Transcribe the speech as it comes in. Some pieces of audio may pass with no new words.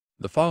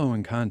The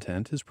following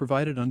content is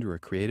provided under a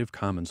Creative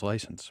Commons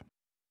license.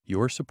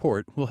 Your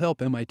support will help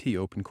MIT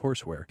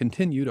OpenCourseWare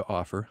continue to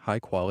offer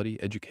high-quality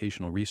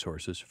educational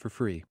resources for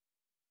free.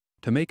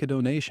 To make a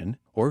donation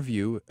or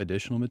view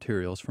additional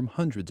materials from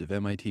hundreds of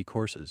MIT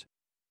courses,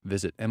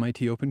 visit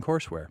MIT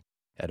OpenCourseWare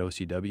at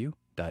ocw.mit.edu.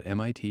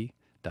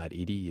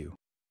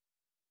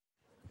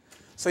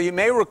 So you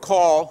may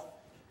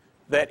recall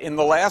that in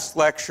the last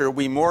lecture,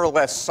 we more or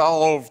less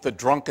solved the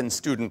drunken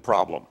student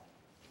problem.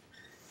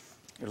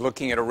 You're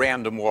looking at a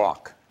random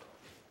walk.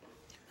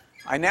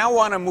 I now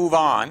want to move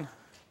on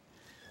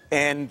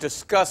and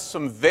discuss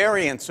some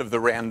variants of the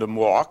random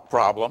walk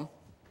problem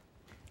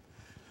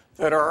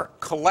that are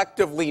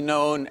collectively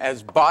known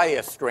as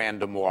biased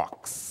random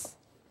walks.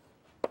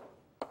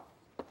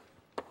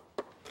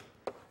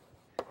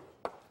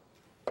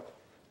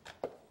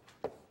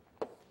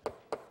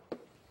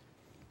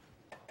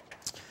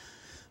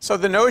 So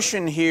the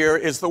notion here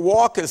is the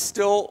walk is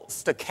still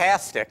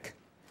stochastic,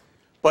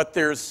 but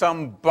there's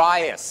some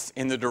bias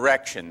in the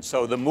direction.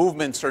 So the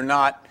movements are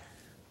not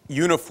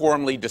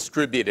uniformly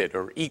distributed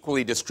or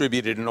equally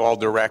distributed in all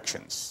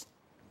directions.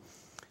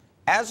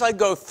 As I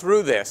go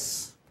through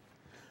this,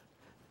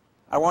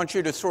 I want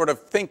you to sort of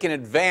think in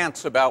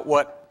advance about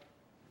what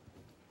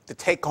the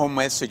take-home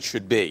message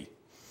should be.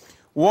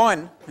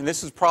 One, and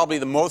this is probably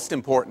the most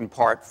important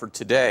part for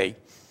today,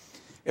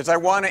 is I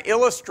want to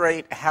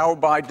illustrate how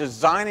by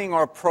designing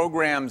our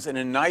programs in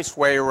a nice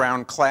way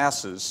around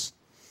classes,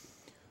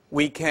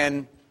 we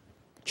can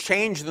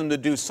change them to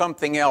do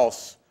something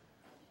else,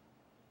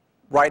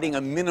 writing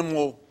a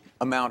minimal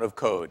amount of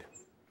code.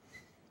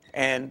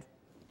 And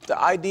the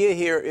idea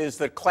here is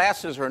that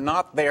classes are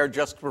not there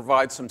just to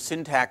provide some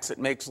syntax that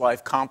makes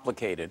life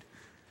complicated,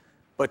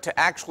 but to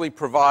actually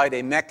provide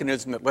a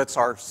mechanism that lets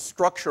us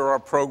structure our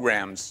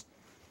programs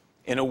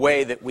in a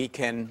way that we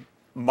can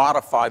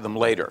modify them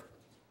later.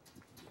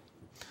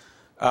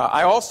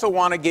 I also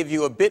want to give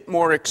you a bit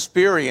more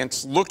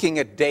experience looking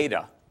at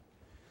data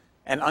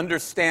and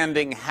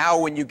understanding how,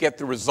 when you get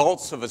the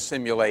results of a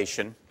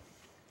simulation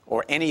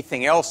or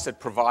anything else that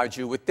provides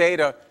you with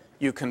data,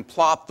 you can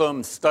plot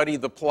them, study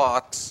the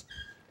plots,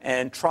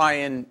 and try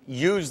and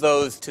use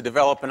those to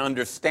develop an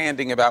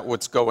understanding about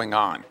what's going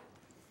on.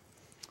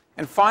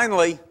 And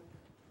finally,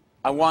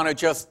 I want to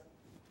just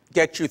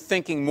get you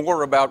thinking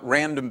more about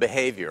random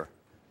behavior,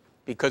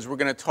 because we're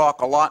going to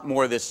talk a lot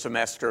more this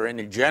semester, and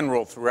in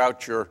general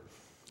throughout your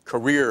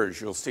careers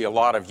you'll see a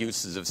lot of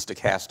uses of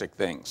stochastic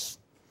things.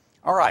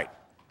 All right,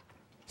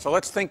 so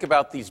let's think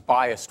about these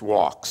biased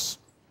walks.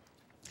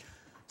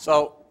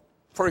 So,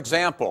 for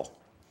example,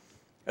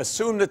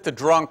 assume that the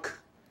drunk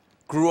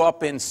grew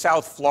up in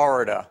South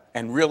Florida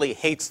and really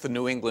hates the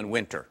New England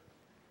winter.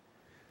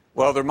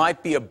 Well, there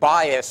might be a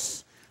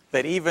bias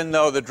that even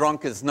though the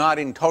drunk is not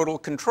in total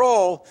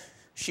control,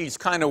 she's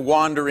kind of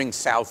wandering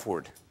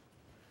southward.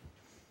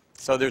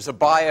 So there's a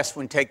bias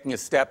when taking a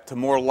step to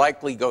more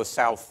likely go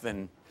south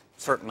than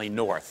certainly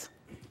north.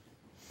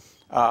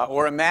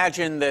 Or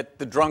imagine that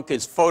the drunk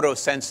is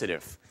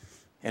photosensitive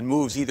and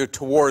moves either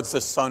towards the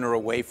sun or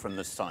away from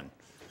the sun,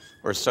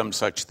 or some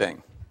such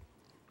thing.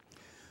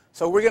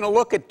 So we're going to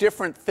look at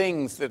different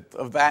things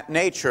of that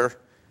nature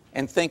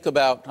and think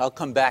about, I'll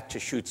come back to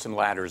chutes and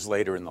ladders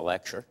later in the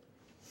lecture.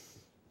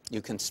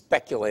 You can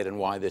speculate on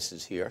why this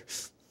is here.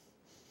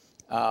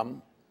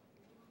 And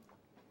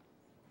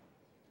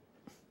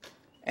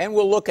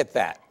we'll look at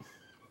that.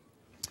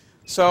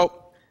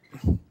 So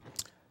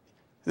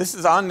this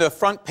is on the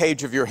front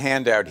page of your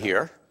handout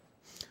here.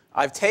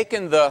 I've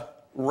taken the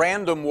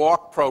random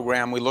walk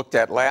program we looked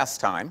at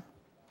last time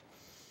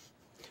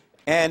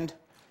and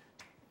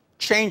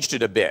changed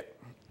it a bit.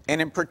 And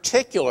in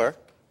particular,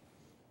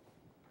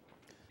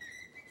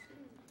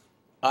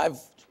 I've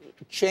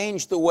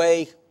changed the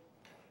way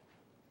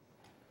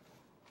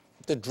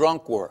the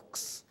drunk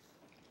works.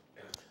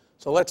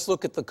 So let's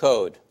look at the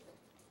code.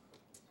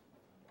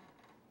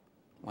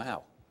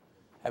 Wow,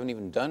 haven't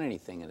even done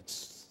anything, and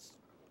let's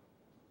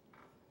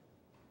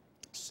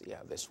see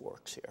how this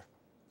works here.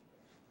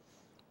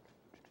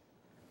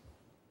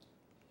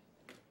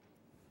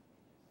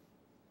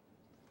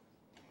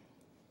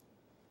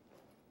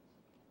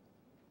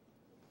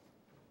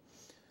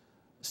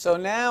 So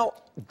now,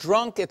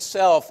 drunk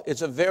itself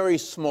is a very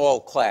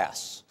small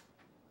class,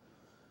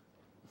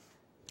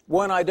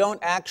 one I don't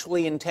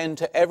actually intend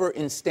to ever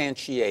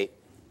instantiate.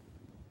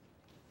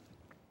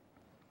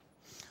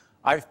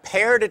 I've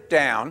pared it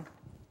down.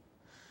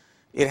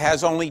 It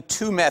has only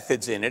two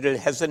methods in it. It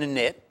has an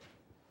init,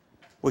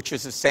 which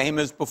is the same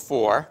as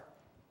before,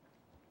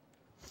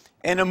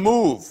 and a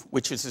move,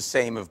 which is the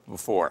same as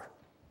before,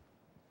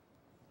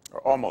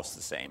 or almost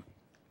the same.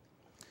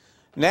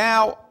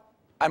 Now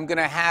I'm going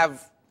to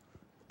have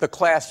the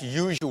class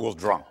usual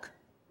drunk.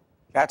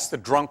 That's the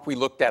drunk we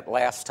looked at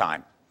last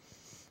time.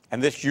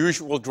 And this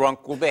usual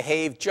drunk will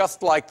behave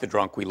just like the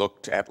drunk we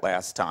looked at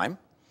last time.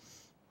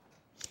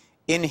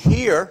 In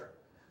here,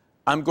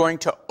 I'm going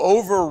to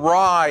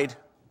override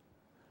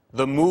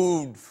the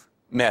move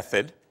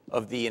method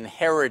of the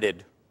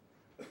inherited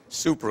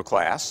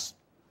superclass.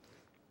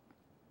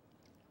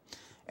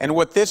 And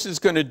what this is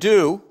going to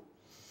do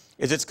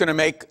is it's going to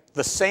make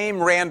the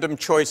same random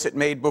choice it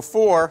made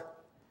before,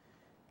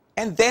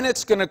 and then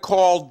it's going to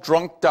call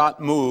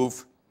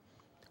drunk.move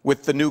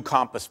with the new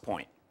compass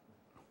point.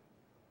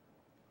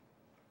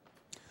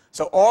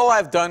 So all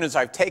I've done is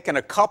I've taken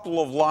a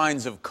couple of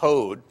lines of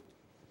code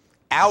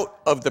out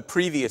of the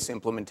previous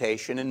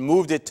implementation and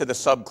moved it to the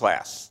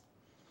subclass.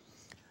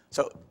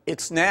 So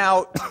it's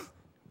now,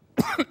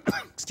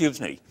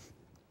 excuse me,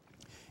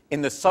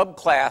 in the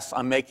subclass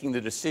I'm making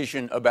the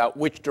decision about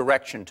which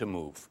direction to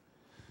move.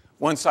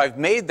 Once I've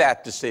made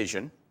that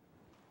decision,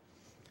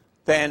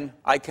 then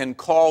I can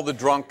call the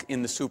drunk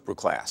in the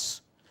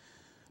superclass.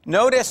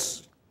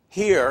 Notice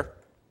here,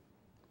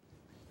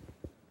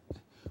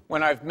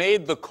 when I've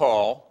made the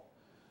call,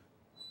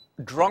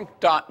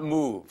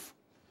 drunk.move.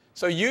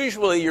 So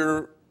usually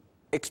you're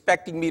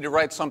expecting me to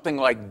write something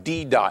like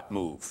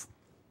d.move,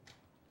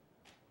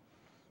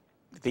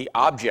 the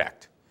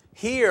object.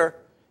 Here,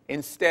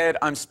 instead,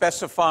 I'm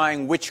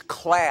specifying which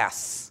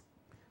class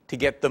to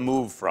get the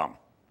move from.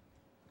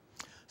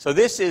 So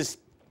this is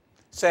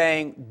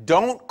saying,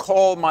 don't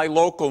call my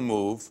local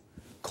move,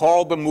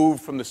 call the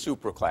move from the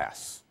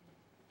superclass.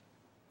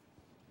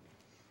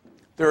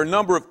 There are a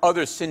number of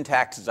other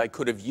syntaxes I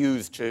could have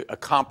used to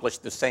accomplish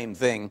the same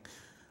thing.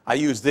 I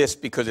use this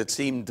because it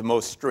seemed the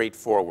most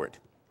straightforward.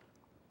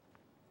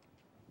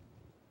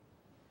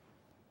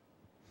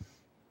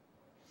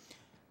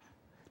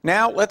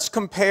 Now let's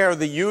compare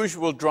the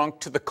usual drunk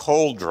to the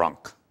cold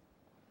drunk.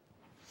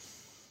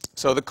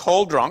 So the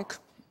cold drunk,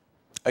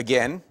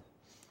 again,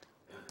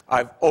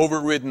 I've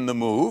overridden the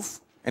move,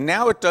 and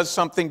now it does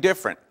something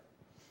different.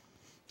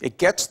 It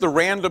gets the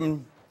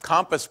random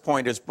compass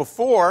point as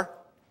before,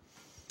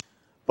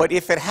 but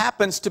if it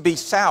happens to be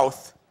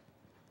south,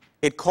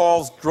 it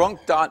calls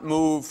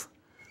drunk.move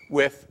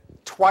with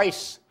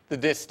twice the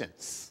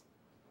distance.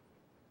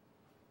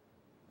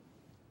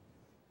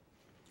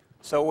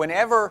 So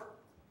whenever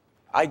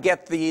I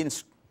get the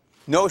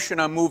notion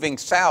I'm moving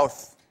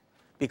south,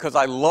 because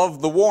I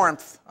love the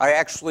warmth, I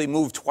actually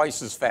move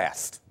twice as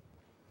fast.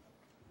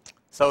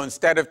 So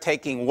instead of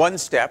taking one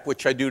step,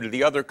 which I do to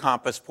the other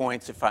compass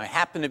points, if I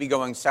happen to be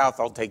going south,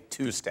 I'll take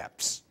 2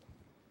 steps.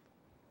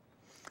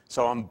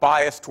 So I'm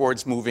biased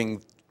towards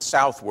moving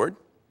southward.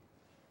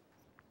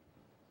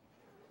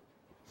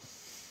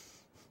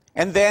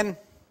 And then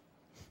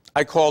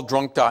I call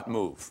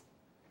drunk.move.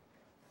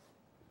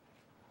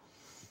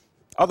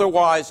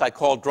 Otherwise, I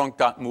call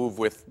drunk.move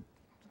with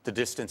the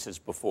distances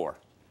before.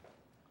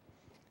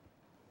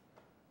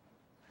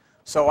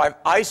 So I've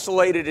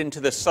isolated into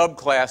the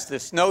subclass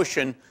this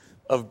notion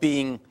of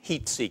being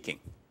heat-seeking.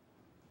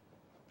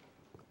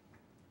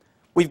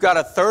 We've got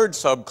a third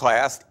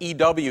subclass,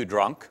 EW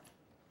drunk,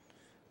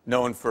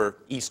 known for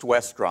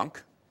east-west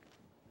drunk.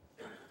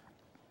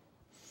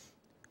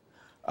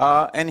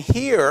 And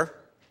here,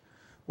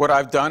 what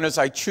I've done is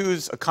I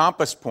choose a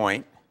compass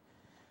point,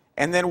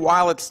 and then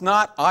while it's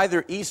not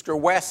either east or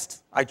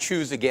west, I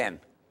choose again.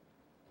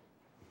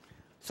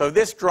 So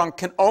this drunk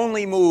can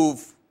only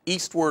move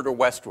eastward or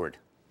westward,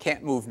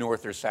 can't move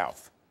north or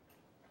south.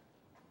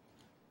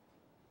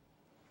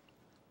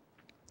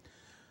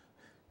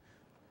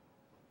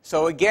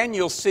 So again,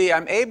 you'll see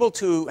I'm able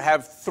to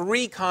have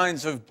 3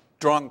 kinds of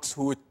drunks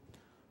who,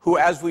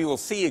 as we will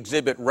see,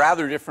 exhibit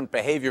rather different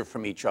behavior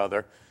from each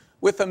other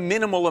with a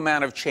minimal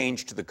amount of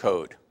change to the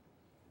code.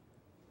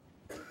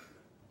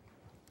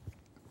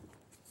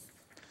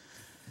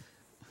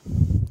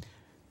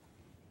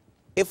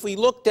 If we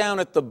look down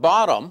at the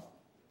bottom,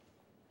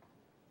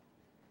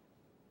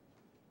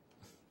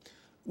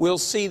 we'll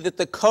see that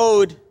the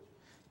code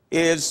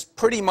is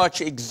pretty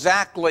much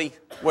exactly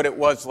what it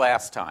was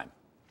last time.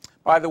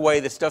 By the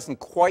way, this doesn't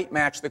quite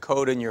match the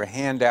code in your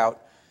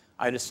handout.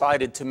 I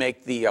decided to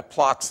make the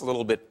plots a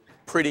little bit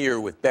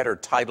prettier with better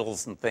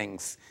titles and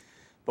things.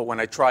 But when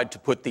I tried to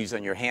put these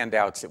on your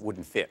handouts, it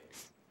wouldn't fit.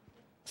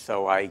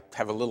 So I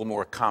have a little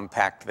more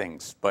compact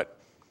things. But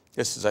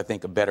this is, I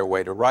think, a better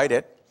way to write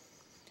it.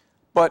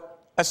 But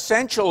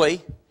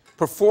essentially,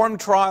 perform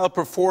trial,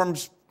 perform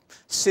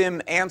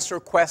sim, answer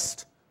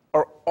quest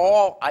are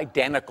all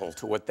identical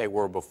to what they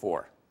were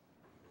before.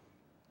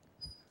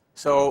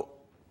 So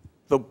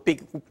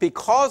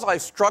because I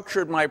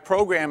structured my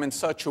program in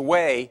such a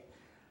way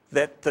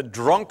that the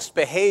drunk's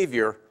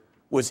behavior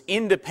was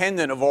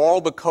independent of all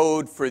the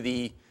code for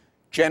the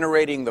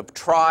generating the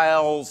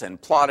trials and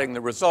plotting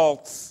the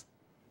results,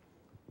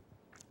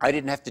 I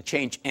didn't have to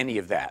change any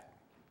of that.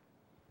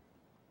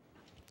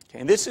 Okay,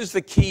 and this is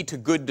the key to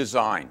good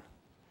design,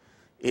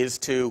 is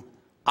to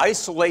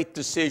isolate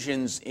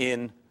decisions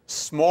in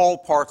small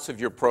parts of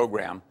your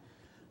program.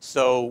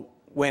 So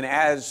when,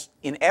 as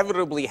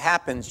inevitably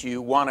happens,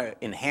 you want to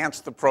enhance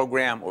the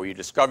program or you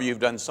discover you've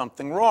done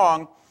something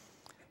wrong,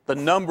 the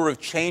number of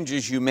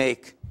changes you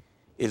make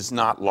is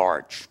not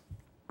large.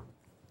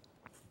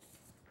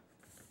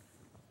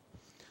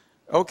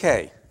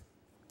 Okay.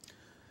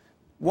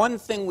 One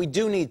thing we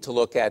do need to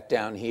look at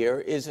down here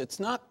is it's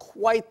not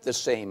quite the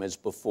same as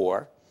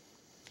before,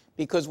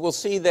 because we'll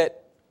see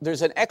that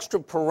there's an extra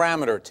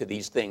parameter to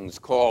these things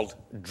called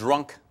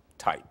drunk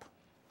type.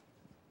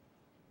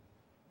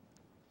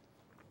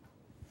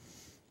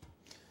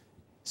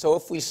 So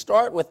if we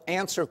start with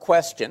answer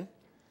question,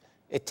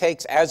 it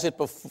takes as it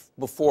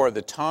before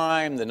the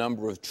time, the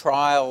number of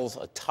trials,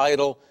 a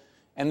title,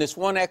 and this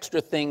one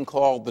extra thing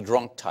called the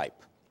drunk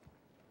type.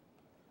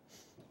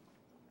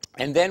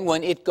 And then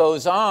when it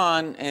goes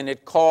on and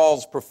it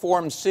calls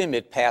perform sim,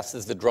 it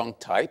passes the drunk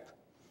type.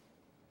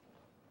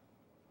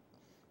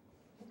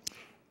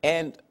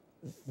 And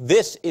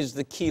this is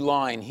the key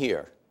line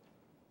here.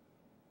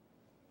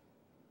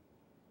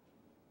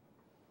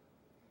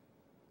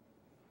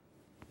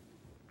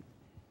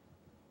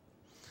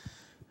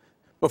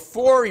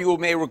 Before, you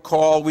may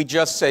recall, we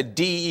just said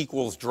D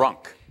equals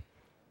drunk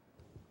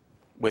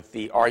with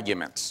the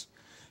arguments.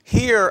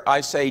 Here, I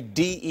say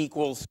D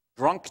equals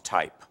drunk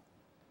type.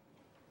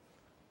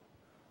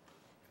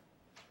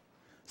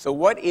 So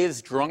what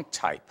is drunk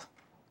type?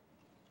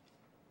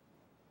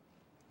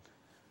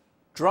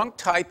 Drunk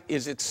type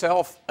is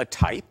itself a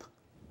type.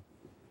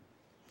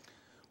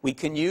 We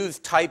can use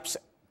types,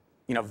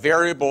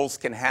 variables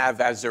can have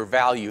as their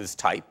values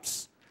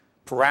types.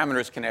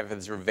 Parameters can have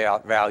as their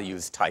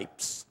values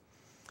types.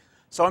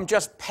 So I'm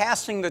just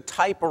passing the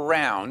type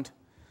around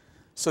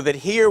so that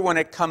here, when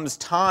it comes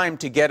time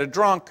to get a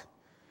drunk,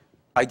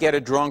 I get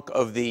a drunk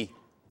of the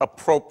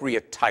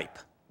appropriate type.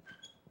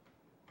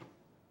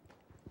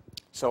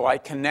 So I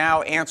can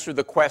now answer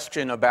the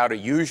question about a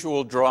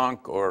usual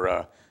drunk or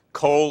a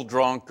cold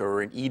drunk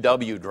or an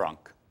EW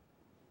drunk.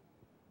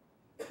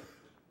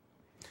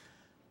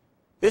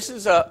 This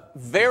is a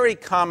very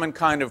common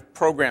kind of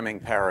programming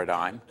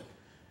paradigm.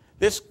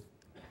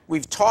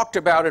 We've talked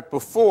about it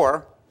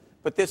before,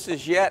 but this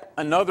is yet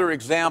another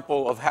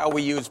example of how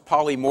we use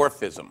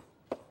polymorphism.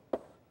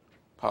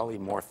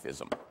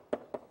 Polymorphism.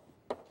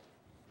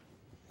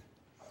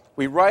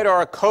 We write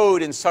our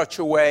code in such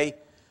a way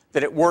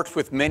that it works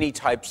with many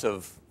types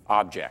of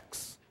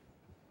objects.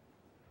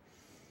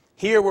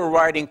 Here we're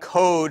writing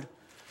code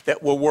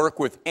that will work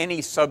with any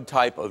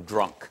subtype of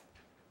drunk.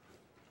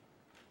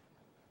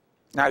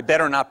 Now, I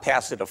better not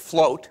pass it a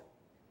float,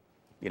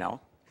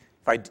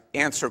 If I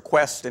answer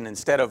question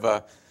instead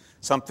of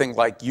something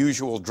like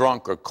usual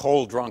drunk or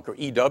cold drunk or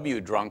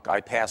EW drunk,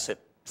 I pass it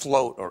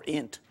float or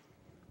int,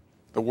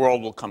 the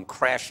world will come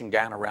crashing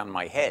down around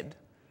my head.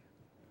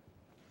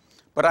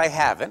 But I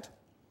haven't.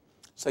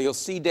 So you'll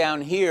see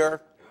down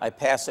here, I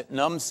pass it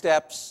num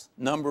steps,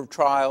 number of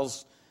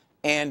trials,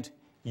 and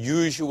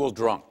usual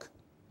drunk,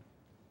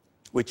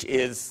 which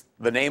is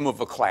the name of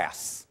a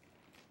class.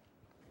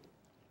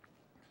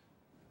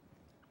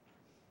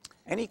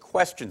 Any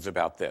questions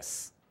about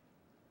this?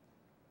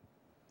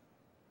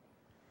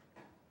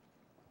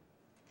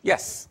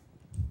 Yes?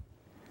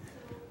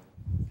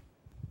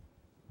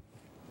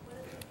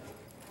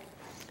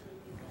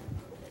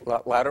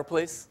 Louder,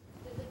 please.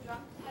 Does a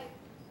drunk type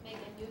make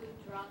a new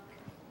drunk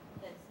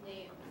that's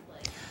named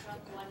like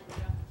drunk 1 and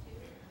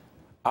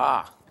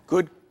drunk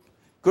 2?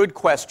 Good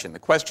question. The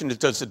question is,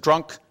 does the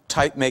drunk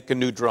type make a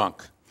new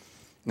drunk?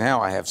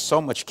 Now I have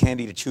so much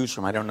candy to choose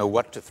from, I don't know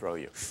what to throw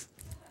you.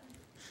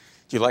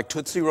 Do you like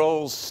Tootsie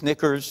Rolls,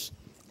 Snickers,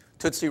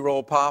 Tootsie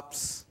Roll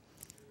Pops,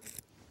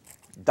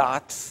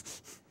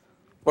 Dots?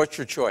 What's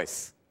your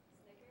choice?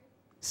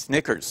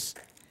 Snickers.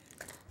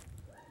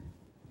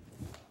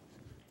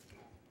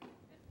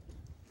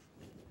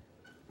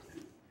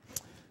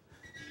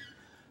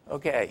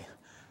 Okay,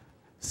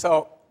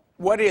 so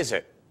what is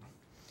it?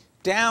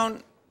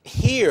 Down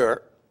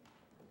here,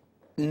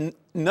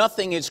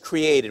 nothing is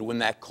created when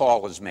that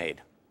call is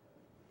made.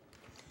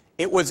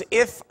 It was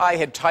if I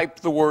had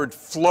typed the word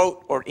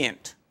float or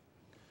int.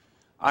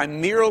 I'm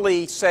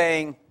merely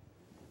saying,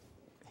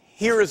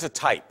 here is a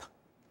type.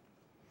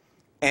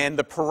 And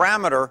the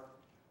parameter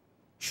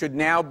should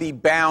now be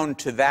bound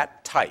to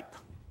that type.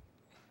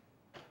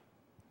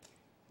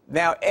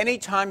 Now,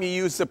 anytime you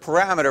use the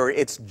parameter,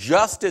 it's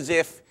just as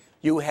if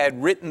you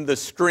had written the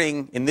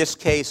string, in this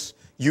case,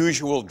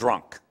 usual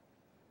drunk.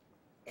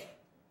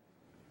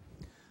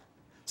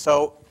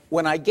 So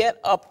when I get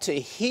up to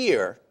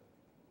here,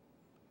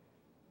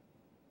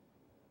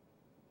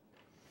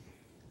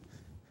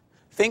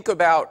 think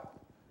about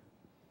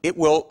it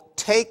will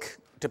take,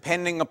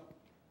 depending on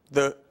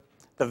the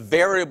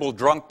variable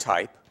drunk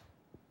type,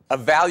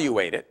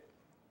 evaluate it.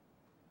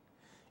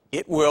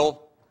 It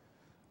will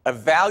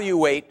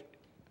evaluate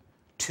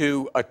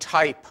to a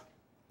type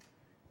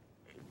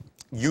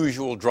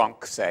usual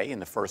drunk, say, in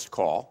the first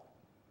call.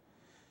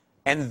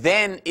 And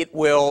then it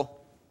will,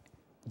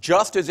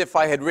 just as if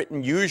I had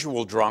written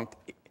usual drunk,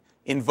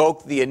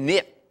 invoke the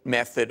init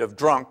method of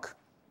drunk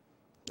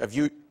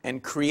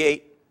and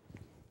create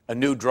a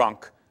new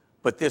drunk.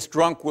 But this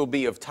drunk will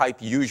be of type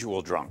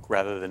usual drunk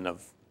rather than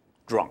of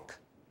drunk.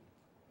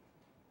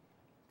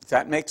 Does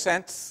that make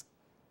sense?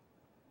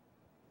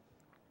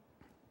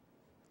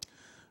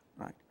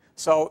 Right.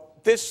 So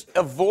this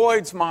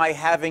avoids my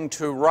having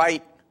to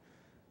write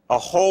a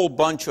whole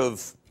bunch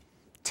of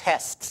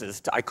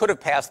tests. I could have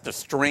passed a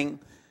string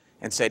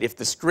and said, if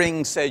the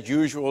string says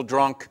usual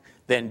drunk,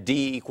 then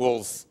D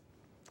equals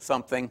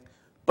something.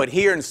 But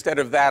here, instead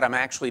of that, I'm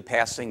actually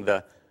passing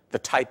the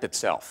type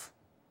itself.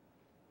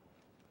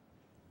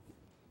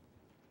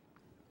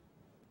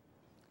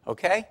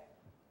 OK?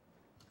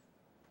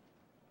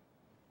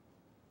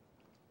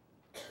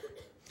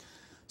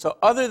 So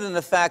other than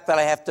the fact that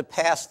I have to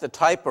pass the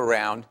type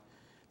around,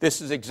 this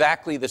is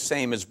exactly the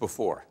same as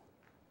before.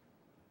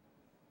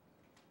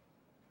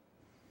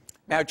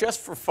 Now,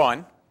 just for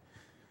fun,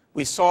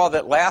 we saw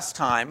that last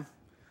time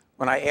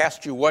when I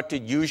asked you what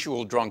did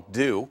usual drunk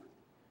do,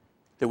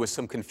 there was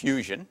some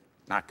confusion.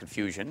 Not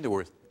confusion, there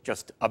was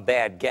just a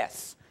bad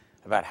guess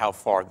about how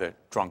far the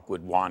drunk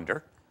would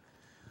wander.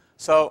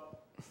 So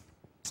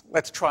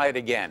let's try it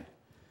again.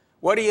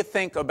 What do you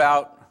think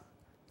about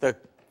the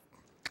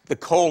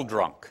cold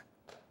drunk?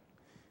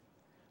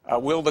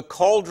 Will the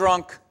cold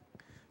drunk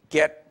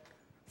get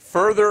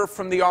further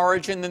from the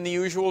origin than the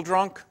usual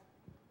drunk?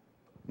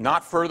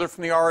 Not further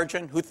from the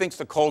origin? Who thinks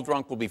the cold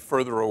drunk will be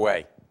further away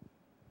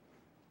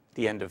at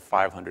the end of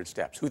 500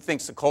 steps? Who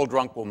thinks the cold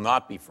drunk will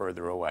not be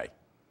further away?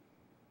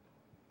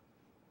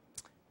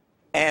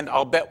 And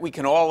I'll bet we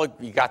can all,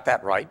 you got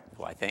that right,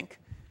 well, I think.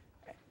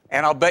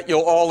 And I'll bet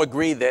you'll all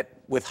agree that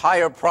with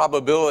higher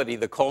probability,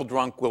 the cold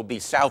drunk will be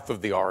south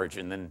of the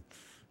origin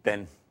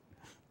than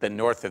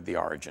north of the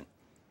origin.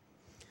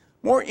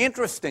 More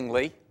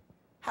interestingly,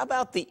 how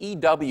about the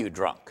EW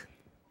drunk?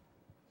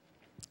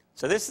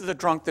 So this is a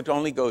drunk that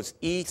only goes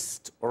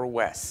east or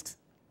west.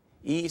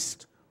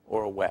 East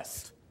or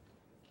west.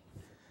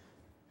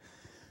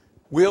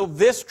 Will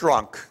this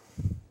drunk,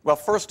 well,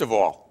 first of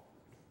all,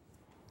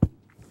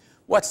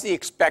 what's the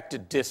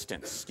expected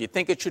distance? Do you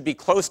think it should be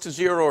close to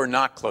 0 or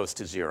not close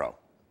to 0?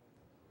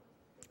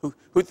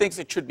 Who thinks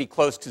it should be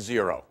close to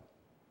 0?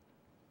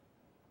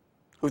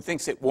 Who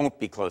thinks it won't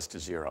be close to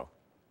 0?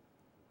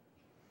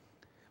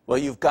 Well,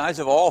 you guys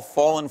have all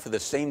fallen for the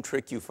same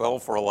trick you fell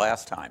for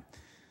last time.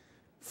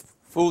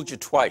 Fooled you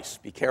twice.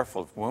 Be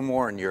careful. One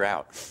more and you're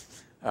out,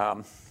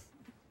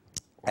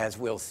 as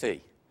we'll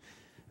see.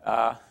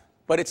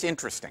 But it's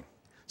interesting.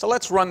 So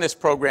let's run this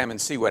program and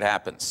see what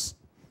happens.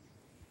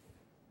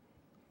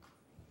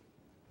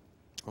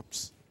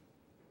 Oops.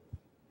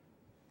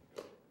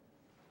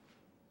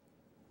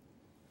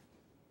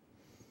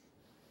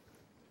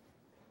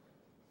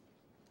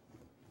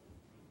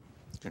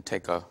 It's going to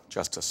take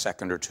just a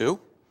second or two.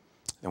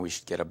 Then we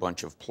should get a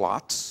bunch of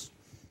plots.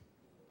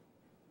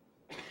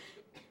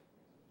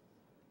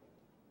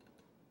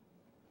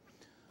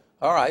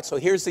 All right, so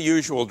here's the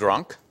usual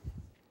drunk.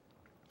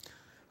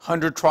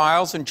 100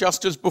 trials, and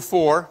just as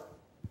before,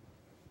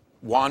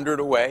 wandered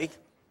away.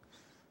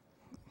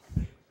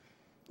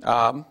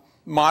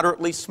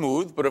 Moderately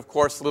smooth, but of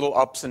course little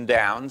ups and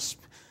downs,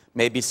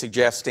 maybe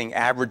suggesting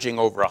averaging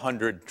over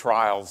 100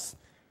 trials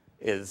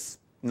is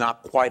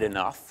not quite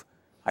enough.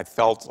 I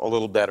felt a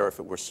little better if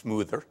it were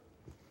smoother.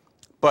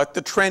 But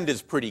the trend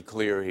is pretty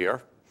clear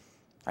here.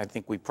 I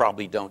think we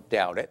probably don't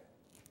doubt it.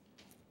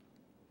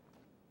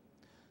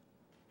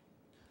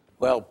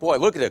 Well, boy,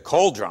 look at the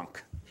cold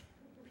drunk.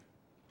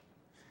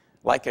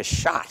 Like a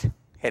shot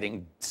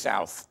heading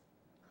south.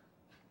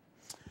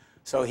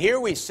 So here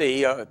we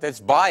see this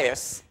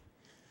bias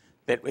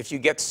that if you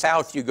get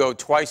south, you go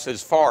twice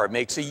as far. It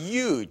makes a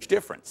huge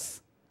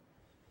difference.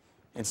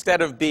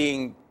 Instead of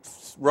being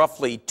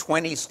roughly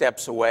 20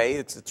 steps away,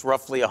 it's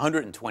roughly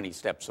 120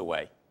 steps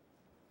away.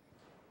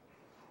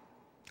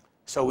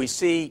 So we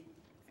see,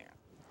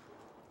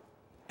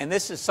 and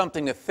this is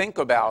something to think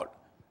about,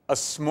 a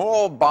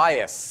small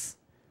bias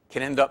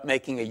can end up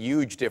making a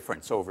huge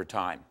difference over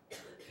time.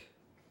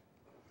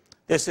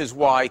 This is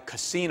why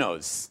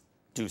casinos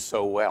do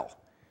so well.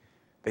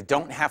 They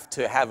don't have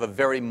to have a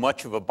very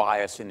much of a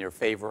bias in their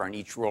favor on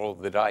each roll of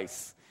the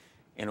dice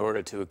in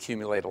order to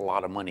accumulate a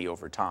lot of money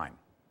over time.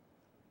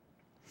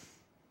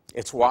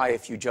 It's why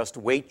if you just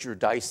weight your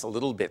dice a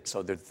little bit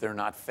so that they're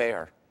not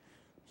fair,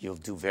 you'll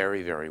do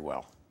very, very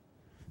well.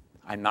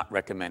 I'm not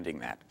recommending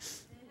that.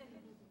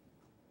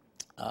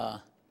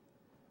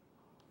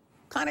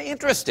 Kind of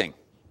interesting.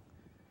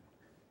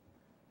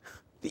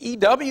 The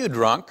EW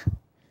drunk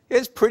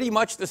is pretty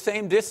much the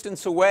same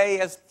distance away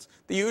as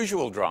the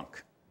usual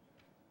drunk.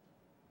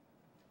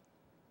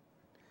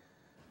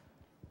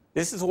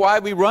 This is why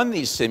we run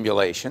these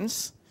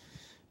simulations,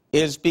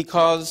 is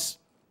because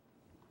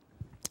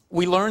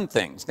we learn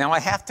things. Now, I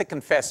have to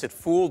confess, it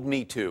fooled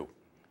me too.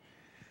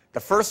 The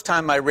first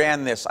time I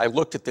ran this, I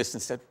looked at this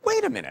and said,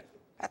 wait a minute,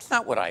 that's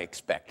not what I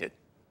expected.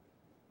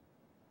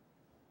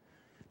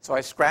 So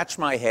I scratched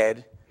my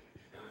head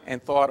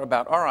and thought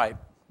about, all right,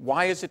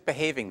 why is it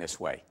behaving this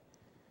way?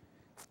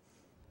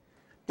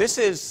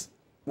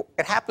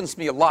 It happens to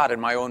me a lot in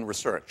my own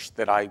research,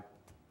 that I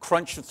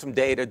crunch some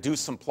data, do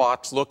some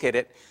plots, look at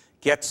it,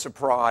 get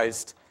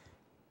surprised,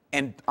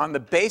 and on the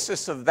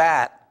basis of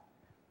that,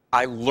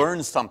 I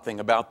learn something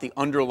about the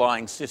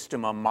underlying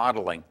system I'm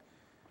modeling,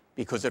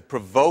 because it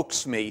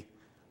provokes me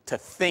to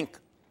think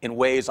in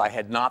ways I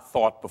had not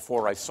thought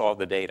before I saw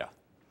the data.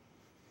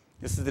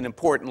 This is an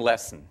important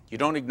lesson. You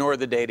don't ignore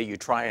the data, you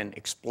try and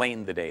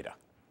explain the data.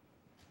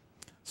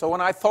 So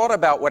when I thought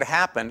about what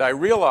happened, I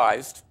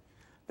realized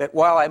that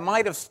while I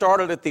might have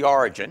started at the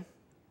origin,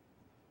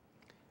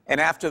 and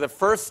after the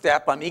first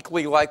step I'm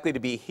equally likely to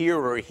be here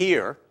or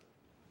here,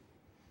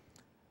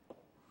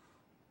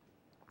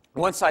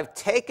 once I've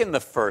taken the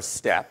first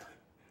step,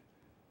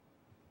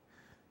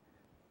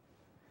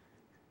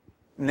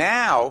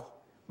 now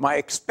my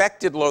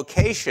expected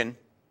location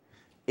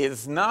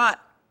is not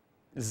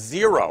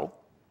 0,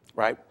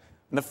 right?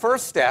 In the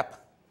first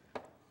step,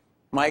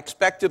 my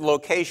expected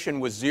location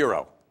was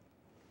 0,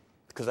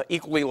 because I'm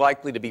equally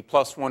likely to be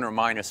 +1 or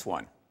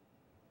 -1.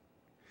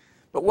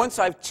 But once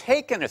I've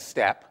taken a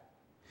step,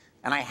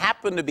 and I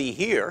happen to be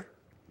here,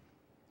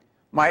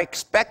 my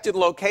expected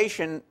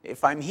location,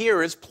 if I'm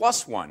here, is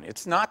 +1.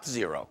 It's not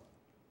 0.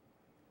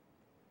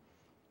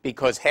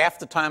 Because half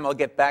the time I'll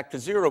get back to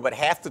 0, but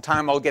half the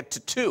time I'll get to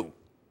 2.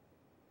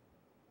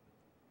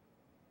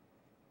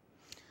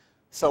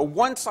 So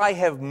once I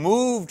have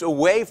moved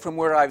away from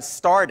where I've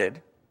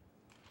started,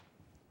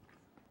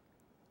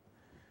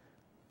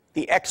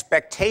 the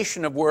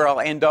expectation of where I'll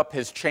end up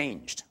has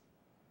changed.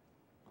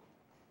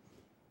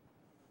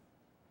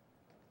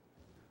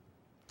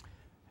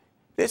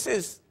 This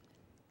is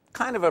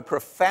kind of a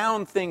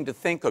profound thing to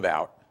think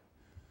about,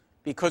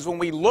 because when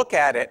we look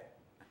at it,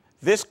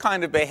 this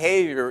kind of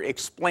behavior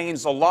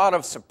explains a lot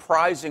of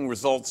surprising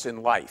results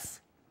in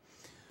life,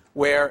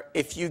 where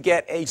if you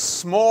get a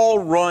small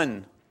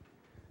run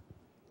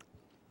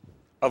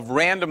of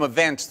random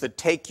events that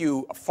take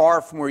you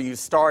far from where you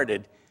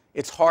started,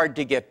 it's hard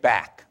to get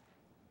back.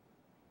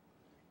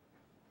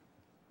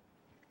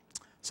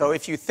 So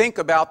if you think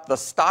about the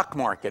stock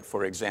market,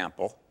 for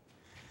example,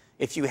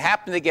 if you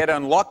happen to get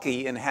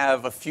unlucky and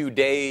have a few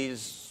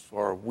days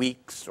or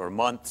weeks or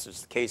months,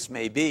 as the case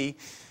may be,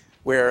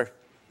 where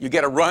you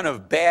get a run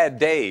of bad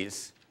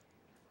days,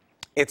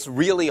 it's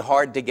really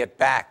hard to get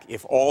back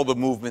if all the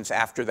movements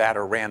after that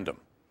are random,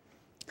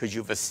 because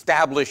you've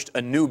established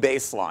a new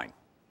baseline.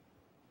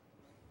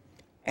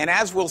 And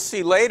as we'll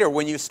see later,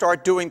 when you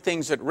start doing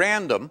things at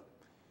random,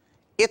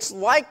 it's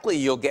likely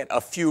you'll get a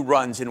few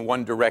runs in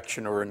one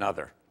direction or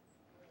another.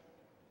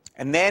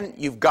 And then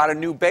you've got a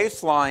new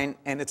baseline,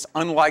 and it's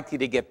unlikely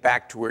to get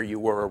back to where you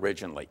were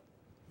originally.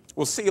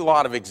 We'll see a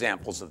lot of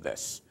examples of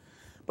this.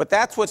 But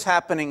that's what's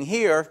happening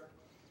here,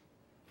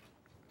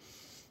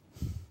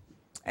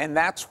 and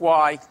that's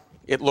why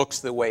it looks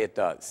the way it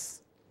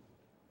does.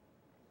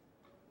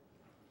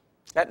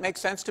 That make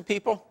sense to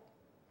people?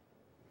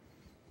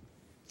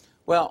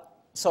 Well,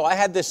 so I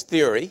had this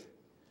theory.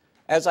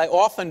 As I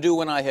often do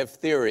when I have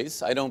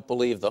theories, I don't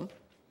believe them.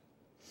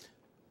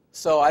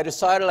 So I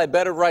decided I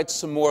better write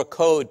some more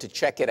code to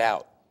check it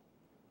out.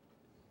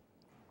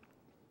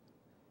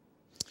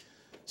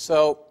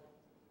 So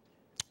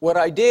what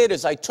I did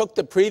is I took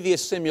the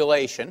previous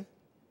simulation,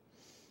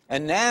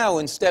 and now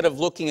instead of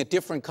looking at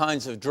different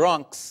kinds of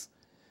drunks,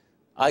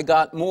 I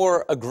got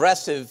more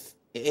aggressive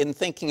in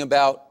thinking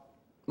about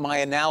my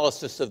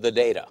analysis of the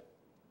data.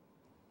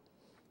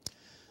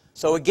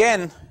 So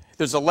again,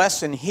 there's a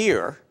lesson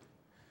here.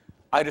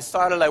 I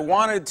decided I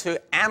wanted to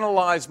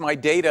analyze my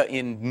data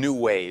in new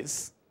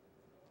ways.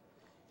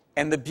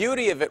 And the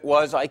beauty of it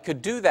was I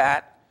could do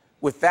that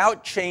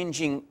without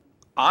changing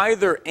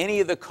either any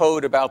of the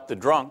code about the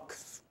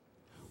drunks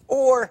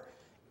or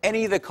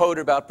any of the code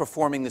about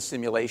performing the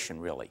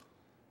simulation, really.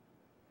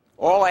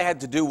 All I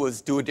had to do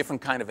was do a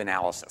different kind of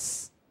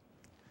analysis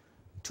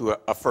to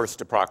a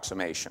first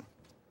approximation.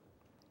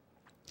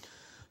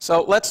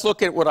 So let's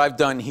look at what I've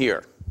done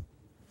here.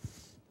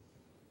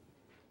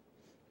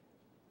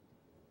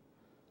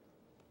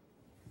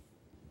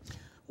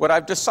 What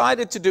I've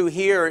decided to do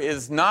here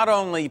is not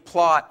only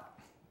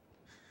plot,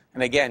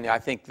 and again, I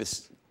think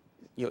this,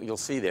 you'll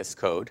see this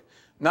code,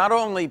 not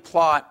only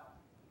plot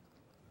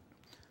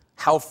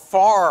how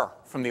far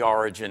from the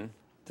origin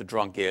the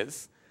drunk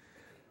is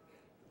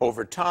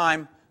over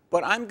time,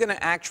 but I'm going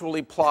to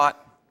actually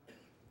plot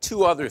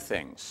two other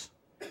things.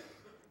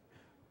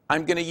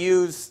 I'm going to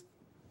use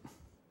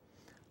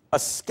a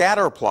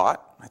scatter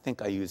plot. I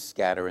think I use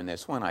scatter in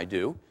this one, I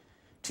do,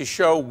 to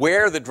show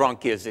where the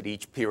drunk is at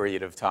each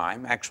period of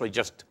time, actually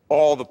just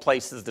all the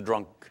places the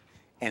drunk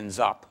ends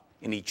up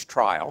in each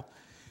trial.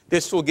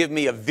 This will give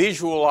me a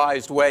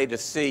visualized way to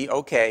see,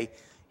 okay,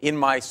 in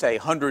my, say,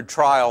 100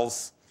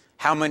 trials,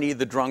 how many of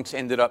the drunks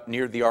ended up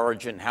near the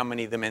origin, how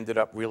many of them ended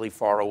up really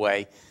far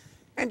away,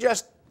 and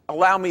just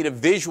allow me to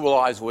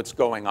visualize what's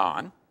going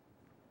on.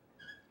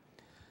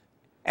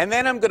 And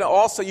then I'm going to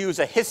also use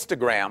a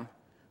histogram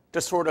to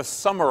sort of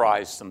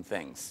summarize some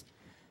things,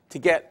 to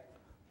get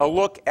a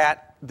look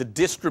at the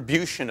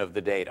distribution of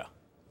the data.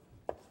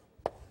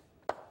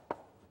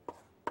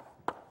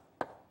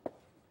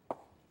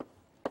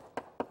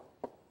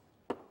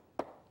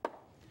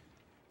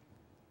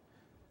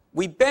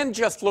 We've been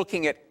just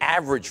looking at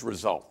average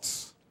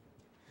results,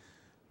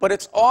 but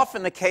it's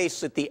often the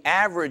case that the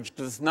average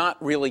does not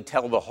really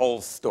tell the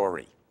whole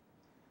story.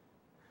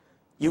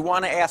 You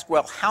want to ask,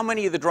 well, how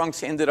many of the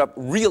drunks ended up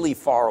really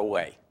far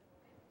away?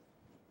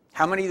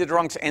 How many of the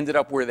drunks ended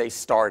up where they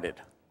started?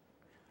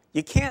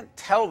 You can't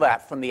tell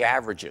that from the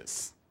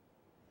averages.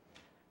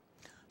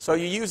 So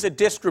you use a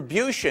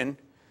distribution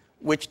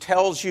which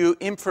tells you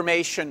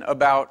information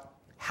about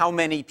how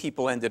many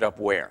people ended up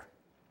where.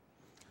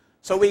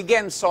 So we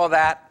again saw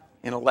that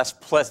in a less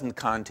pleasant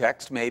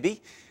context,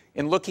 maybe,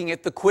 in looking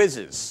at the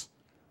quizzes.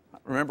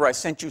 Remember, I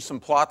sent you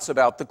some plots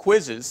about the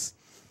quizzes,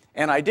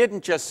 and I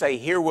didn't just say,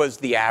 here was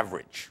the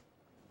average.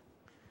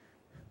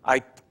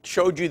 I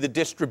showed you the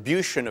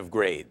distribution of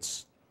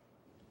grades.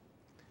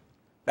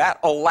 That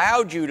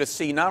allowed you to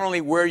see not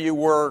only where you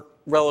were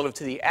relative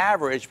to the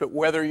average, but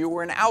whether you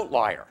were an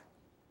outlier.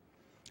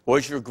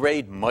 Was your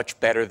grade much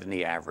better than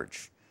the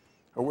average?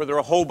 Or were there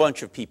a whole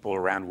bunch of people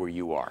around where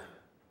you are?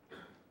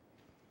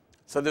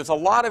 So there's a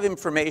lot of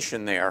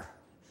information there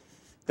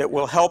that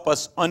will help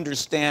us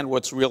understand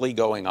what's really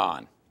going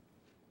on.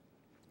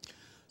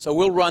 So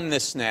we'll run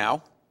this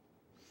now.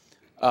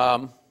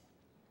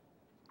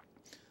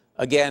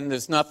 Again,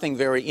 there's nothing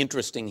very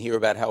interesting here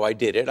about how I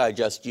did it. I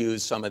just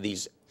used some of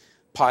these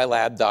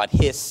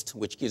pylab.hist,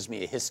 which gives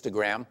me a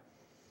histogram,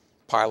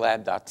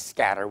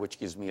 pylab.scatter, which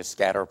gives me a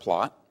scatter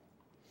plot.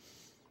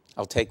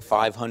 I'll take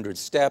 500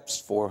 steps,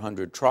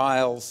 400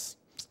 trials.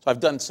 So I've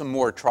done some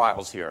more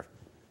trials here,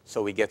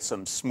 so we get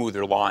some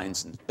smoother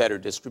lines and better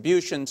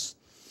distributions.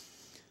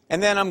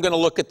 And then I'm going to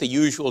look at the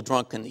usual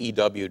drunk and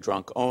EW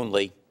drunk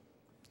only,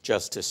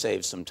 just to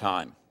save some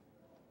time.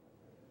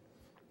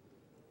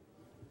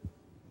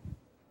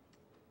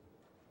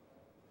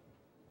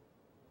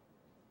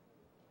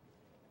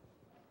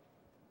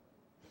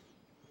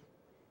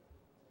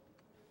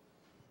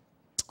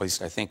 At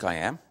least I think I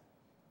am.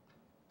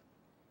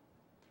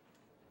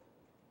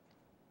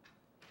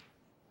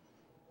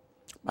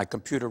 My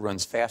computer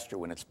runs faster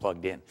when it's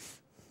plugged in.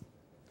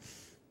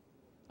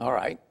 All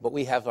right, but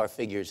we have our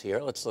figures here.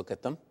 Let's look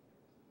at them.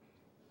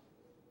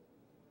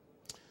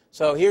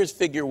 So here's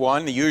figure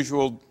 1, the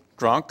usual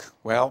drunk.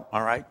 Well,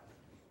 all right,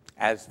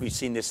 as we've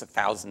seen this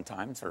 1,000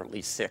 times, or at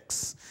least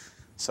 6.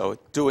 So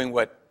doing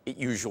what it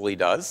usually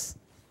does,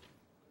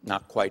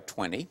 not quite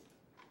 20.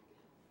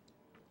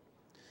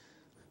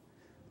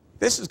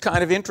 This is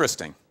kind of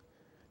interesting.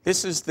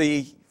 This is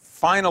the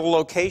final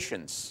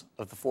locations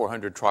of the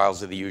 400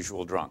 trials of the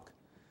usual drunk.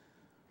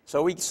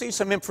 So we see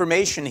some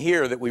information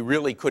here that we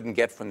really couldn't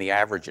get from the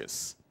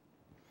averages.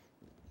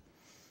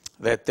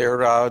 That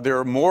there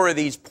are more of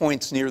these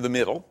points near the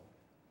middle,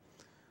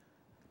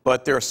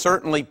 but there are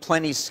certainly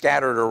plenty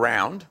scattered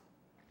around.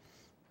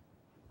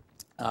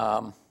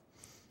 And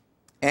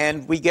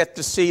we get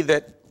to see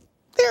that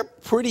they're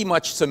pretty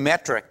much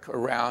symmetric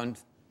around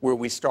where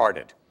we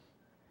started.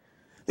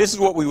 This is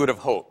what we would have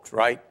hoped,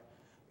 right?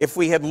 If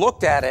we had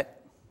looked at it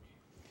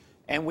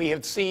and we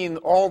had seen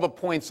all the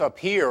points up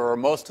here, or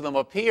most of them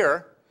up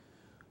here,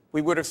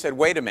 we would have said,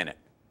 wait a minute,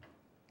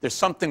 there's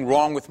something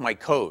wrong with my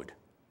code.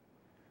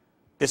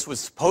 This was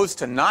supposed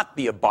to not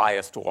be a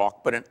biased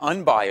walk, but an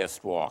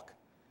unbiased walk.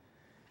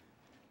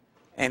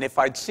 And if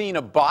I'd seen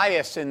a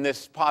bias in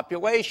this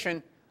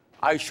population,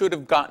 I should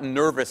have gotten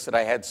nervous that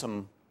I had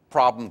some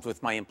problems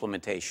with my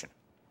implementation,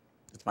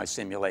 with my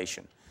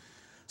simulation.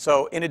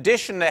 So in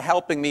addition to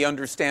helping me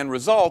understand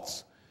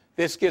results,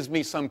 this gives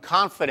me some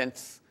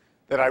confidence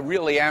that I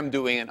really am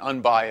doing an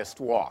unbiased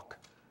walk,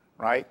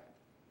 right?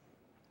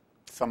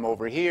 Some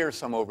over here,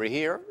 some over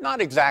here. Not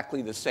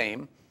exactly the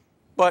same,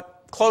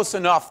 but close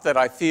enough that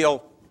I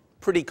feel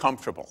pretty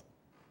comfortable.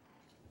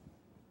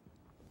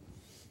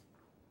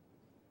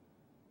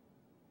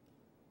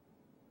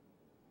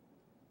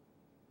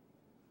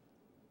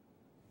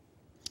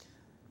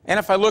 And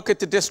if I look at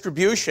the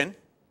distribution,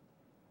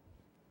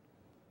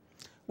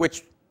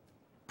 which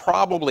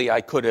probably I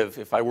could have,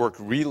 if I worked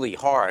really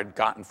hard,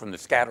 gotten from the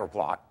scatter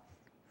plot,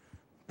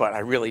 but I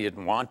really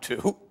didn't want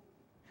to,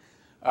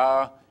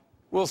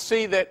 we'll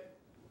see that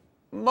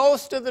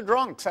most of the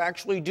drunks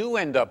actually do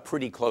end up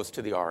pretty close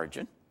to the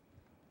origin,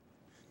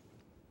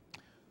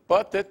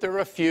 but that there are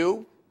a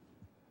few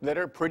that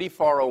are pretty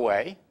far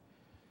away.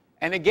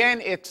 And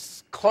again,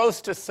 it's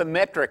close to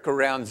symmetric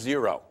around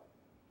 0,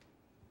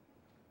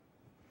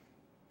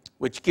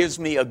 which gives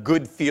me a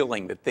good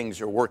feeling that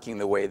things are working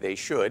the way they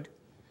should.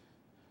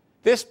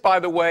 This, by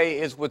the way,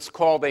 is what's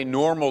called a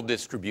normal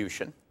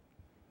distribution,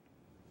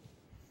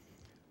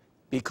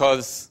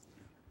 because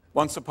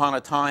once upon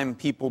a time,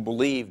 people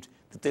believed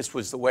that this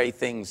was the way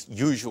things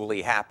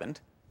usually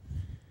happened.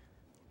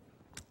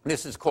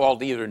 This is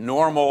called either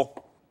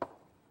normal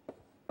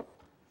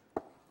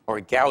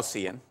or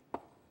Gaussian.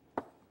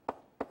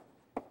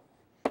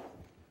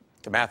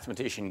 The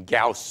mathematician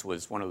Gauss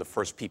was one of the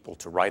first people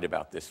to write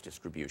about this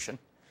distribution.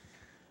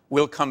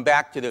 We'll come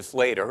back to this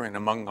later, and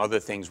among other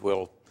things,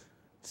 we'll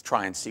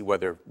try and see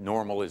whether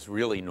normal is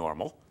really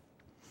normal.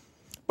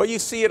 But you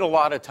see it a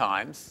lot of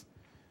times.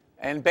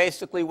 And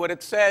basically what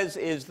it says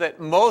is that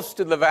most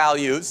of the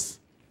values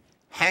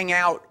hang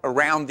out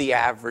around the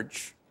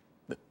average,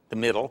 the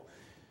middle,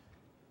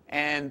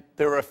 and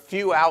there are a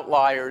few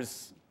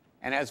outliers,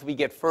 and as we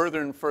get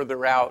further and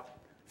further out,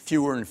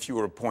 fewer and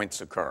fewer points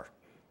occur.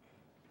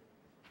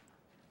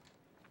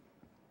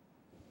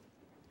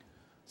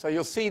 So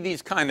you'll see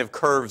these kind of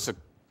curves,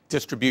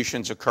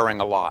 distributions occurring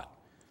a lot.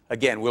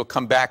 Again, we'll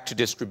come back to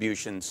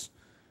distributions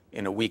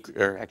in a week,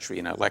 or actually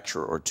in a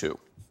lecture or two.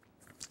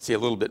 See a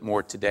little bit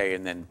more today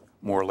and then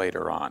more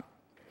later on.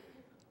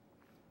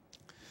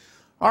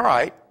 All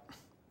right.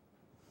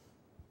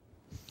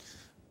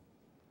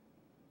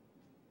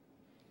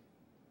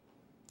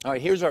 All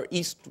right, here's our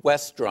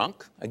east-west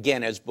drunk,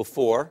 again as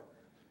before,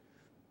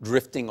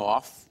 drifting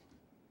off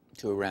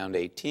to around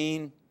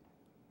 18.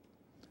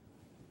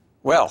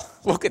 Well,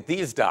 look at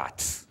these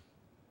dots.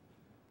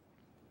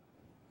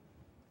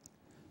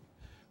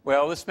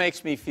 Well, this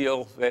makes me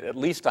feel that at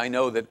least I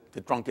know that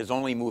the drunk is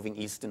only moving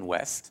east and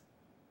west.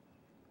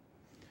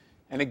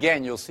 And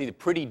again, you'll see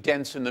pretty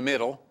dense in the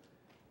middle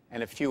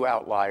and a few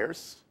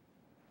outliers.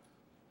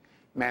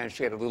 Managed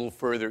to get a little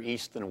further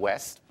east than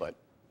west, but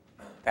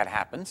that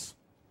happens.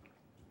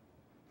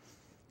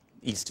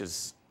 East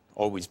is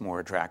always more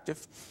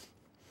attractive.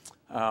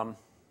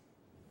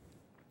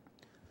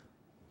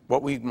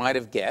 What we might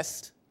have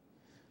guessed.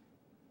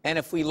 And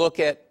if we look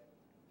at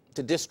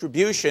the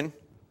distribution,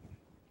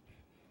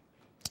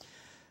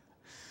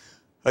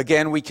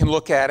 again, we can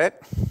look at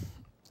it.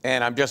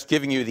 And I'm just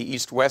giving you the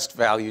east-west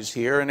values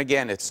here. And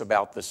again, it's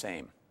about the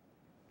same.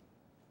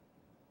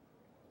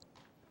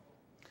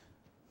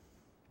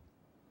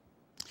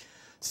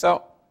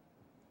 So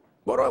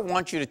what do I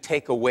want you to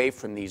take away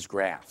from these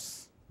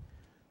graphs?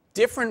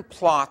 Different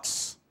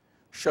plots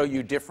show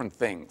you different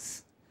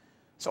things.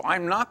 So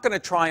I'm not going to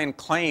try and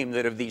claim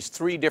that of these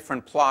 3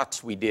 different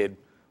plots we did,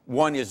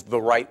 one is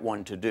the right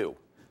one to do.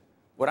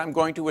 What I'm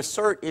going to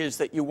assert is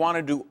that you want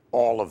to do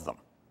all of them.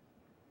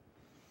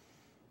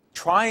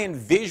 Try and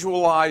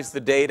visualize the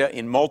data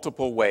in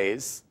multiple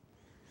ways.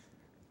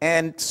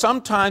 And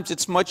sometimes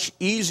it's much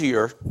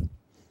easier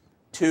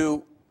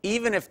to,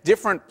 even if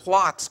different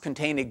plots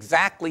contain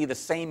exactly the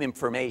same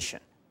information,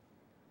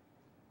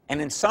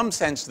 and in some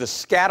sense the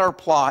scatter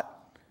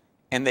plot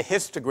and the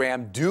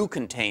histogram do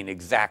contain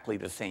exactly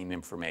the same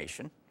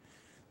information.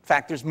 In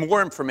fact, there's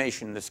more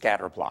information in the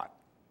scatter plot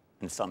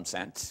in some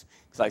sense,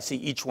 because I see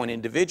each one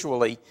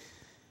individually.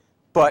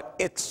 But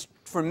it's,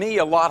 for me,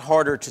 a lot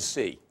harder to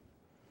see.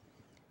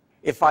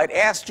 If I'd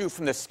asked you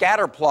from the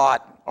scatter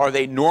plot, are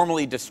they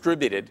normally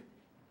distributed,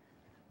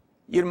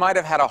 you might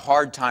have had a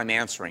hard time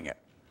answering it,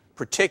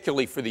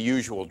 particularly for the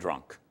usual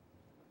drunk,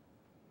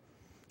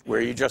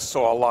 where you just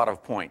saw a lot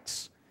of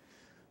points.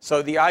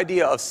 So the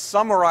idea of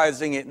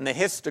summarizing it in the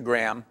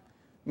histogram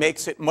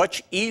makes it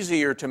much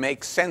easier to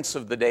make sense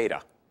of the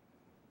data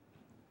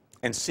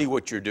and see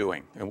what you're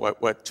doing and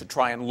what to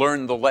try and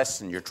learn the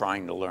lesson you're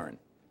trying to learn.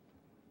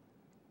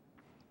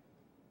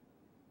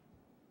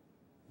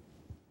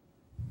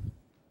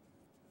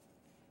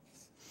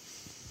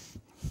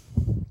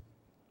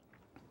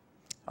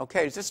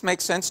 Okay, does this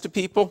make sense to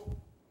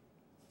people?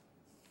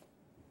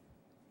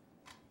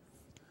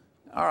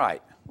 All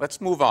right, let's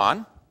move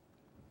on.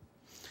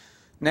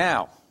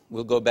 Now,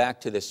 we'll go back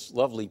to this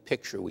lovely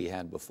picture we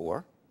had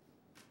before.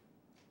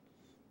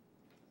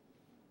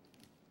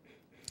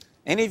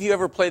 Any of you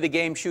ever play the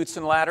game Chutes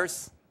and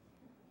Ladders?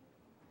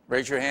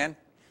 Raise your hand.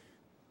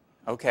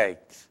 Okay,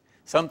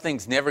 some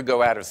things never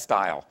go out of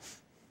style.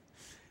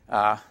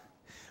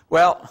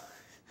 Well,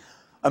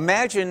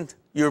 imagine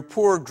you're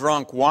poor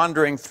drunk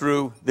wandering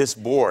through this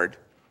board,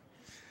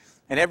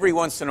 and every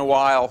once in a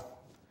while,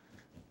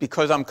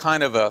 because I'm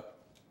kind of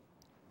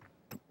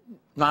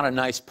not a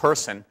nice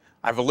person,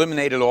 I've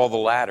eliminated all the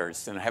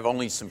ladders and I have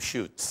only some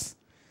chutes.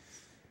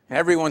 And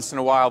every once in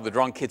a while, the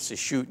drunk hits a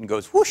chute and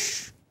goes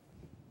whoosh.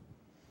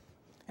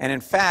 And in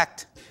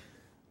fact,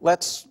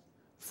 let's,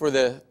 for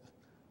the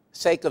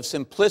sake of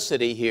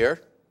simplicity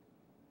here,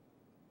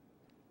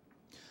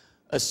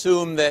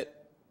 assume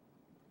that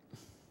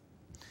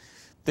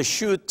the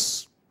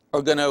chutes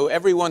are going to,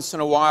 every once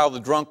in a while, the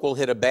drunk will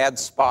hit a bad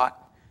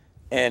spot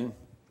and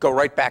go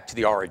right back to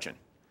the origin.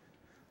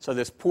 So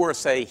this poor,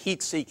 say,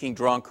 heat-seeking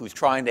drunk who's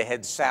trying to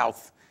head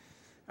south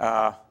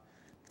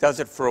does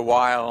it for a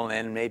while, and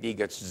then maybe he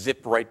gets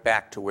zipped right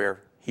back to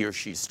where he or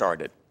she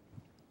started.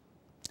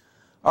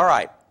 All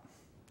right.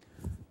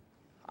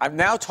 I've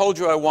now told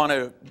you I want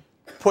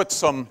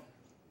to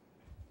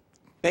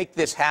make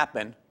this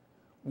happen.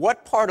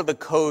 What part of the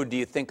code do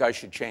you think I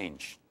should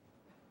change?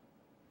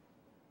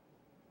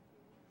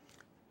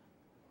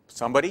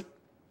 Somebody?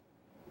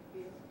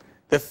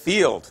 The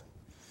field.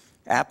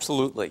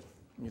 Absolutely.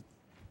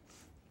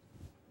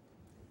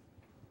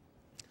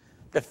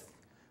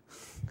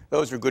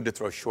 Those are good to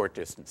throw short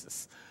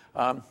distances.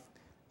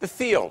 The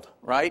field,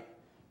 right?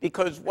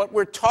 Because what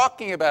we're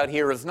talking about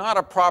here is not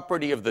a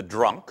property of the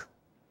drunk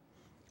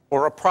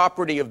or a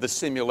property of the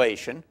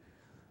simulation,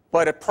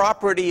 but a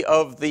property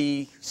of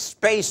the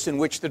space in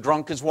which the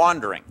drunk is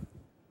wandering.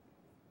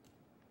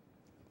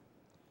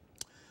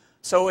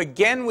 So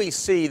again, we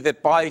see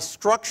that by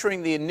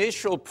structuring the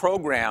initial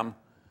program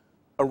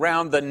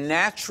around the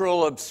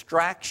natural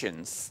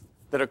abstractions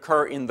that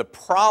occur in the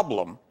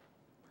problem,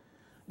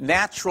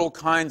 natural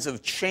kinds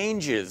of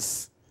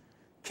changes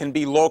can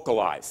be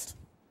localized.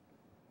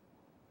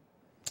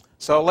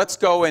 So let's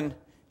go and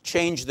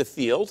change the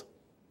field.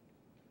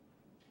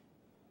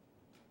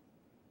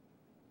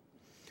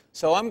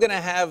 So I'm going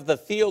to have the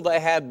field I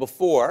had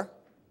before,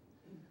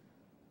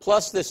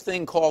 plus this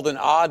thing called an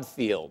odd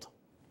field.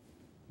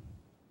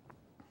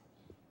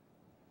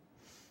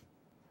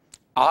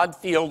 Odd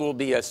field will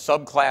be a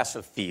subclass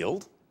of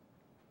field.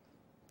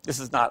 This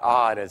is not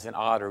odd as in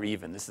odd or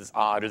even. This is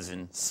odd as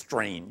in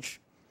strange.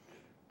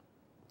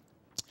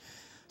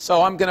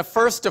 So I'm going to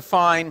first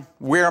define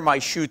where my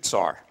chutes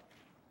are.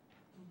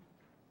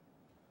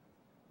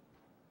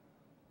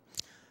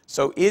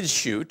 So is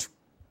chute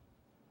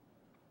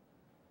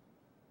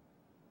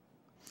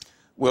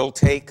we'll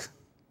get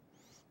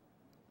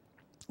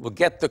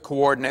the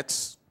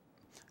coordinates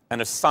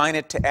and assign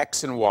it to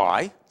x and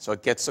y, so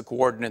it gets the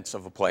coordinates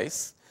of a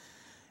place.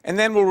 And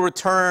then we'll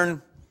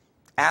return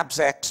abs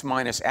x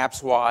minus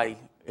abs y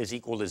is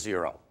equal to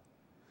 0.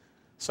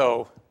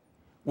 So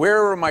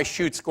where are my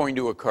chutes going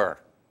to occur?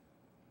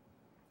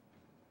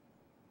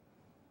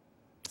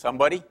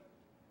 Somebody?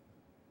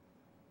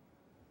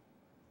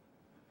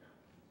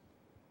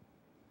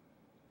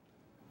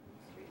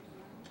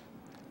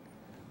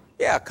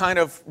 Yeah, kind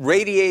of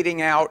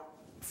radiating out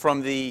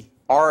from the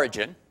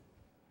origin.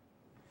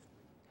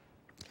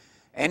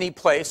 Any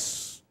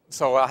place,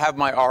 so I'll have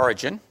my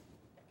origin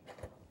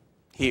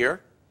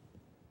here.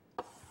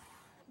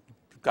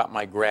 Got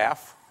my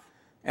graph.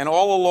 And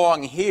all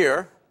along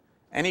here,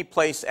 any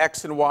place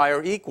x and y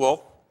are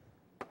equal,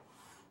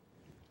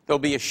 there'll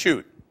be a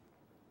chute.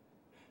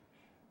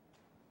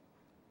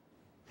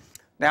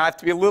 Now I have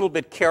to be a little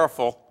bit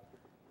careful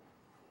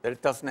that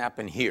it doesn't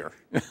happen here,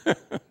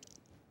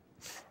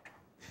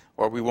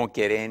 or we won't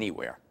get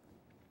anywhere.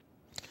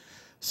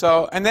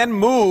 So, and then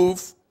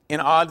move in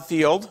odd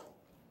field,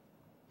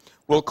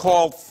 we'll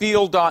call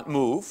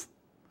field.move,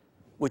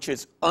 which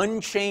is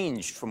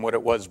unchanged from what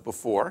it was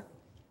before.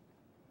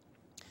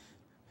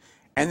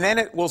 And then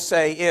it will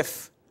say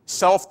if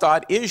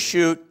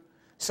self.isShoot,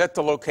 set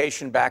the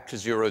location back to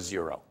 0,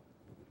 0.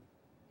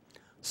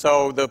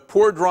 So the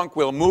poor drunk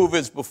will move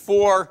as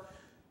before,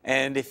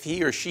 and if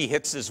he or she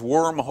hits this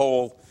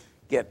wormhole,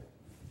 get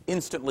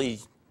instantly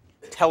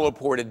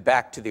teleported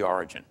back to the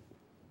origin.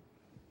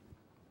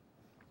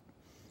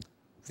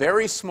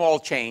 Very small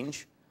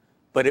change,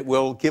 but it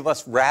will give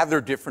us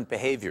rather different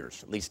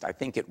behaviors. At least I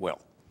think it will.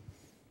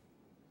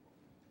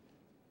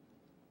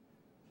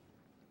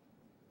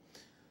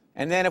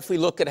 And then if we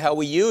look at how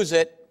we use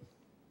it,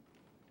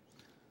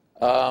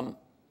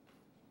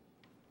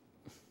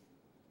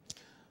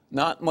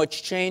 not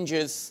much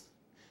changes,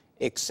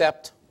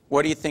 except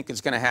what do you think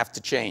is going to have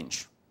to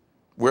change?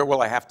 Where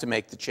will I have to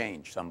make the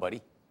change?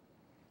 Somebody?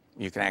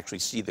 You can actually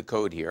see the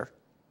code here.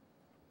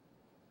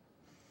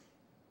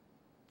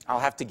 I'll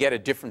have to get a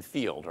different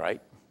field,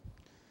 right?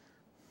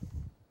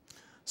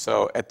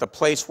 So at the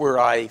place where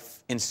I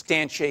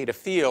instantiate a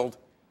field,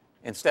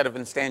 instead of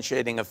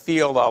instantiating a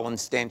field, I'll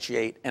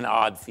instantiate an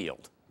odd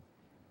field.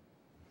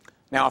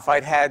 Now, if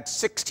I'd had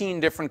 16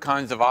 different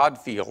kinds of odd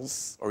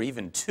fields, or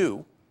even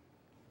 2,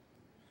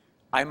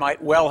 I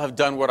might well have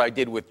done what I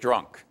did with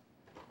drunk.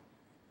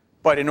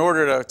 But in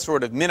order to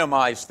sort of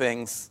minimize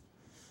things,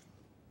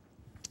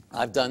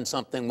 I've done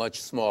something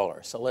much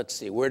smaller. So let's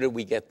see, where did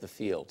we get the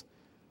field?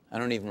 I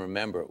don't even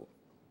remember.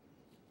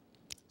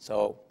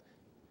 So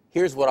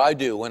here's what I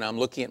do when I'm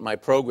looking at my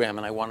program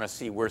and I want to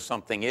see where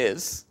something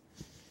is.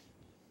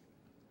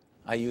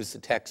 I use the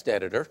text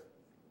editor,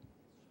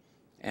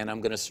 and I'm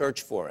going to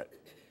search for it.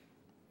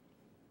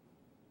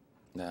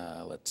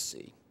 Let's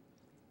see.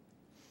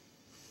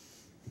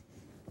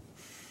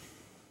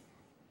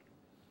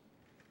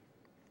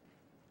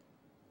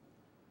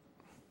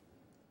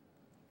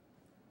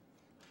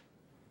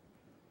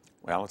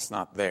 Well, it's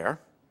not there.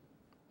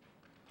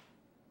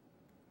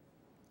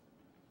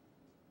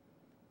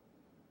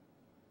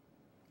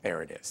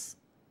 There it is.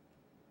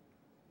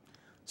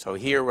 So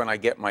here, when I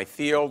get my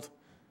field,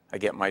 I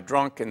get my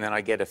drunk, and then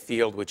I get a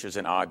field which is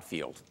an odd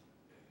field.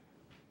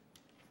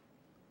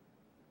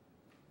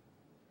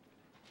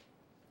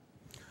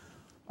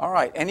 All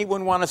right,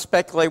 anyone want to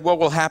speculate what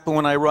will happen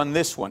when I run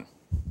this one?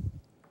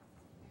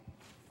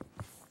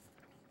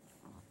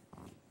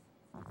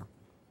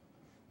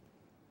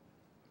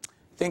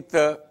 Think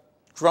the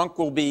drunk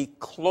will be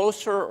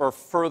closer or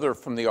further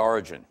from the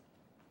origin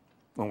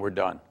when we're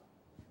done?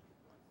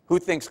 Who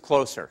thinks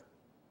closer?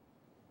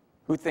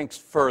 Who thinks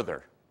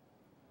further?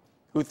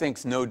 Who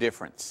thinks no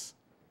difference?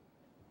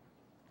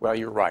 Well,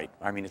 you're right.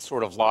 I mean, it's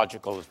sort of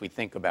logical as we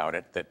think about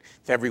it, that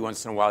if every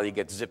once in a while you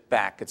get zipped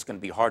back, it's going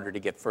to be harder to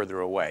get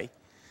further away.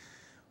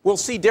 We'll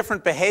see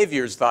different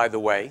behaviors, by the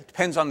way.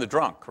 Depends on the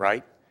drunk,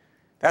 right?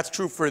 That's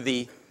true for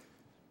the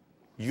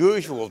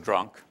usual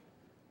drunk,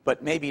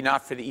 but maybe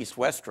not for the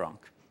east-west drunk.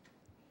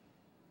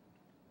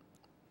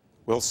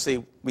 We'll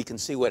see. We can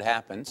see what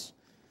happens.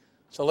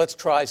 So let's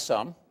try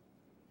some.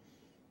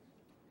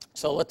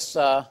 So let's,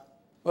 well,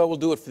 we'll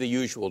do it for the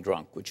usual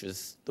drunk, which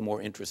is the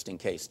more interesting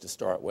case to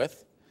start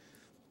with.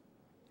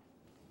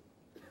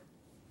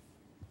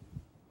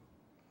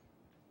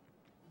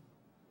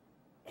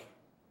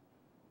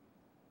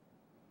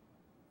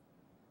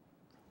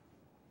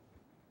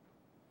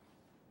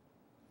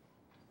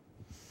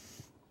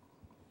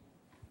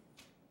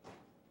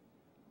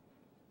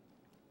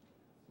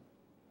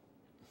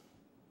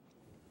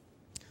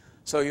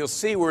 So you'll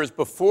see, whereas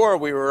before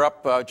we were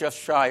up just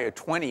shy of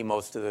 20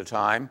 most of the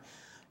time,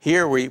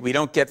 here we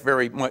don't get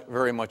very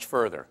much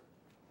further.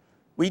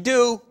 We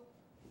do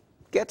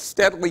get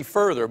steadily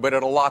further, but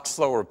at a lot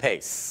slower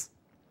pace.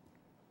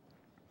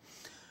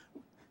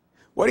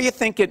 What do you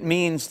think it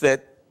means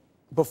that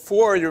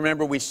before, you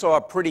remember, we saw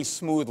a pretty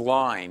smooth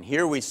line.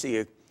 Here we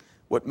see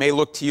what may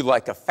look to you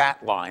like a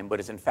fat line, but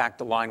is in fact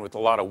a line with a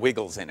lot of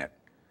wiggles in it.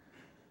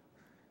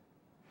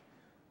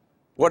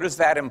 What does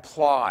that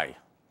imply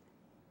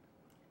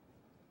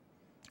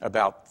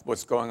about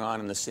what's going on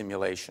in the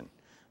simulation?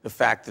 The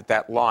fact that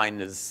that line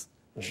is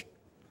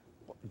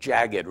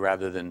jagged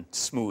rather than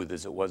smooth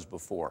as it was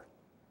before.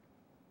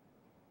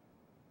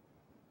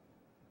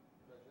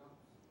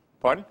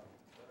 Pardon?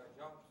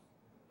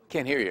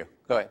 Can't hear you.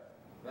 Go ahead.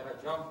 There are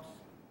jumps.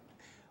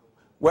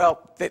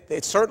 Well,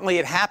 certainly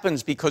it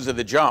happens because of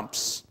the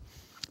jumps.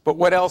 But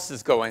what else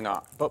is going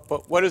on?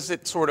 But what does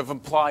it sort of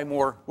imply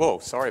more? Whoa,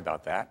 sorry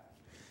about that.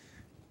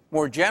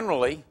 More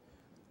generally,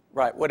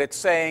 right, what it's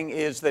saying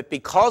is that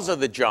because of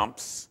the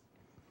jumps,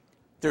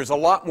 there's a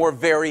lot more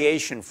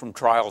variation from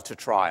trial to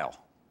trial.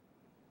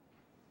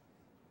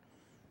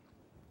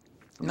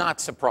 Not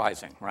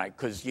surprising, right?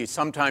 Because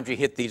sometimes you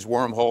hit these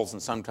wormholes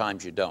and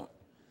sometimes you don't.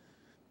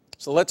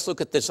 So let's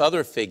look at this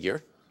other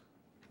figure.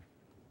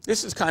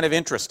 This is kind of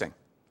interesting.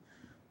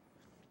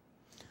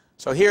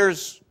 So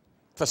here's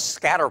the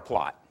scatter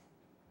plot.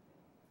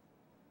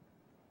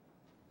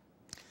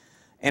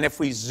 And if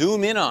we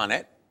zoom in on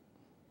it,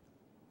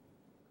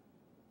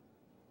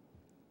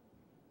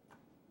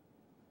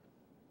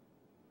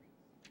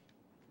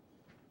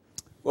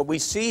 what we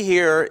see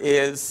here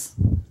is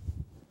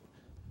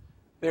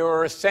there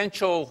are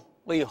essentially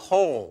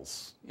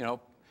holes,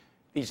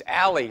 these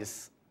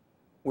alleys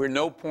where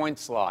no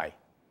points lie.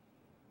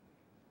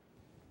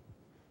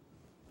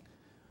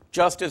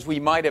 Just as we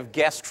might have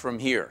guessed from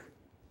here.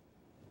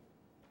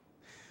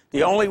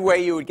 The only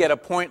way you would get a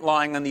point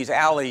lying on these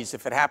alleys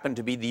if it happened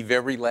to be the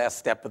very last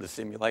step of the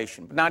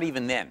simulation, but not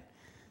even then,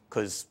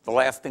 because the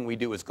last thing we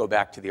do is go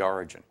back to the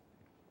origin.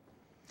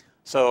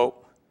 So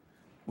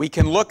we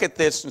can look at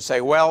this and say,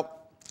 well,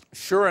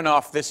 sure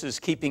enough, this is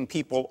keeping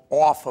people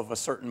off of a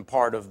certain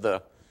part of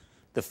the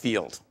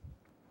field.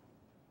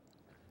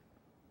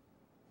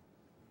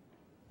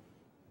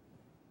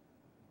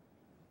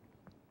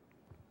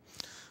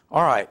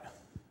 All right.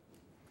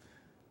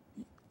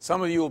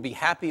 Some of you will be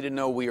happy to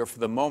know we are, for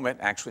the moment,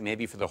 actually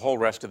maybe for the whole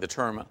rest of the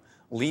term,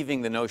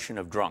 leaving the notion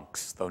of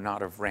drunks, though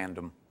not of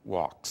random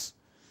walks.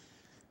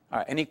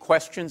 Any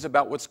questions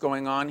about what's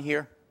going on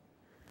here?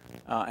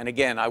 And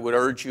again, I would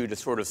urge you to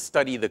sort of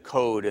study the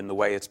code and the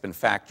way it's been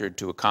factored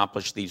to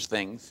accomplish these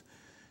things,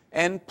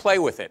 and play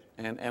with it,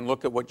 and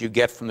look at what you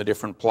get from the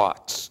different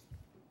plots.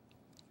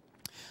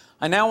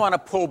 I now want to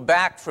pull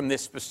back from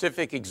this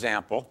specific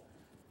example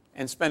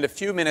and spend a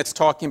few minutes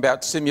talking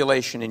about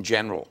simulation in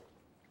general.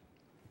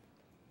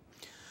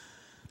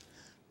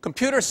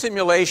 Computer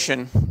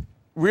simulation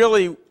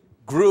really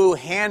grew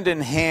hand in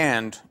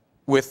hand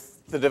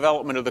with the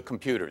development of the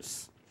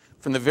computers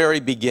from the very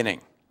beginning.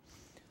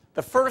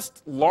 The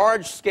first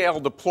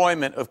large-scale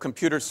deployment of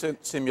computer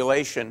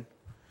simulation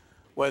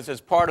was as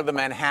part of the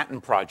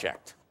Manhattan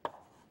Project.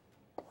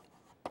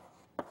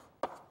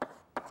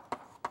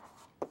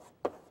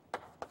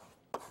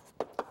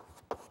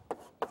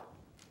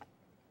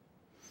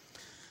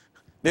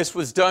 This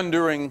was done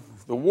during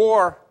the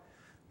war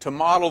to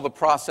model the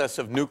process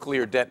of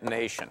nuclear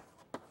detonation.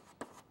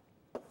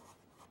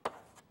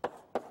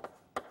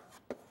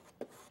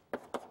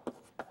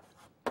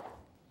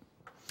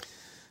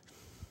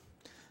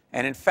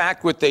 And in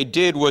fact, what they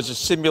did was a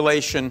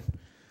simulation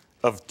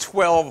of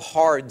 12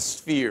 hard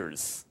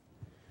spheres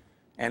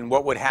and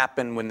what would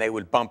happen when they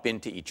would bump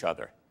into each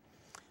other.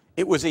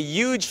 It was a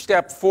huge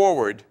step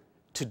forward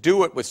to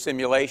do it with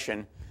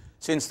simulation,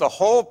 since the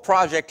whole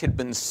project had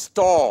been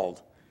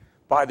stalled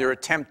by their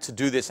attempt to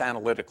do this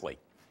analytically.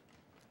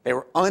 They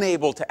were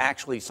unable to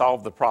actually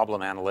solve the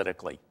problem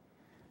analytically.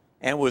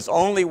 And it was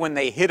only when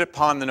they hit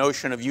upon the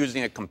notion of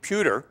using a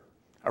computer,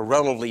 a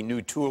relatively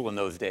new tool in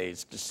those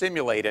days, to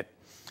simulate it,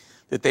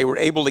 that they were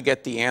able to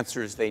get the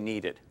answers they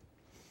needed.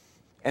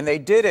 And they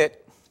did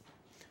it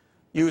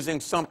using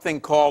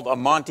something called a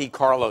Monte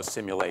Carlo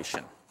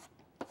simulation.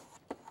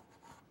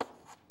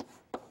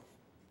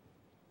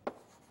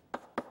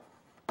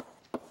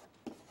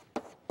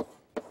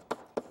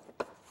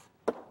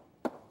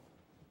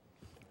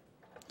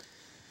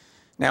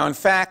 Now, in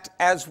fact,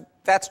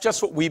 that's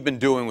just what we've been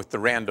doing with the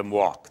random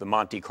walk, the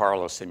Monte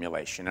Carlo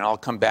simulation, and I'll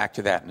come back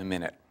to that in a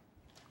minute.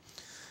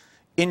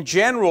 In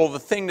general, the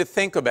thing to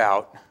think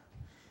about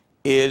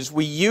is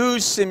we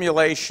use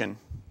simulation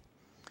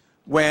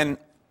when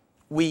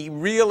we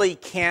really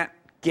can't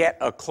get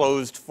a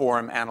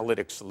closed-form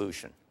analytic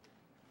solution.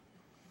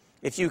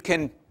 If you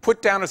can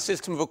put down a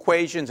system of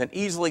equations and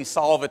easily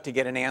solve it to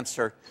get an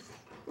answer,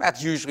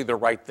 that's usually the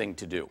right thing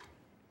to do.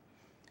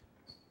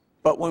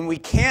 But when we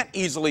can't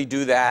easily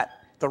do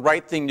that, the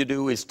right thing to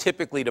do is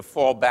typically to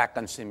fall back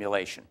on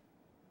simulation.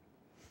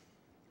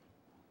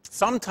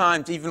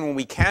 Sometimes, even when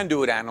we can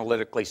do it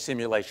analytically,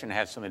 simulation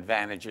has some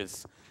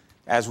advantages,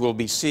 as we'll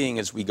be seeing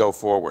as we go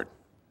forward.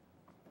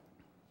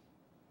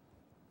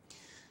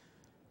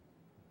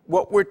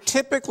 What we're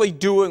typically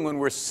doing when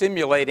we're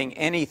simulating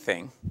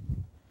anything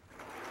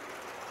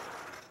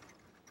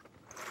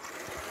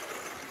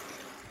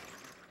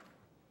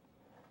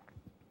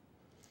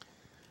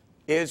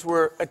is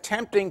we're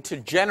attempting to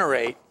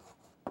generate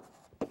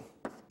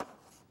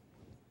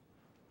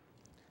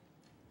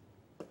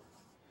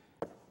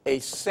a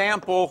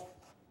sample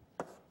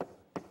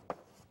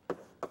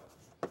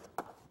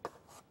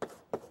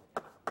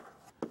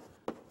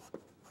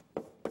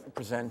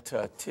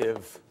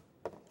representative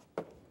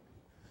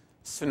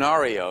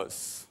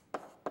scenarios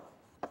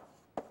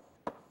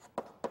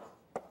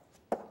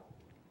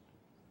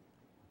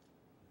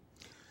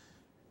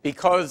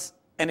because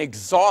an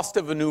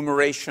exhaustive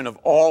enumeration of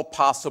all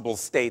possible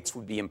states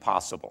would be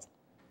impossible.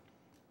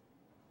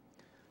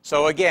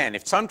 So again,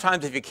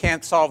 sometimes if you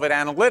can't solve it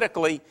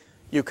analytically,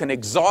 you can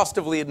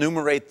exhaustively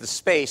enumerate the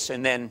space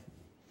and then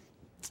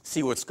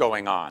see what's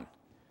going on.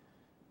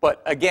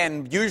 But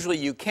again, usually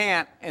you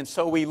can't, and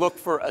so we look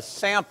for a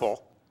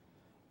sample,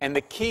 and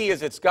the key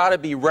is it's got to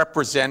be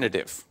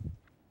representative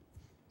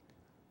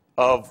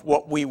of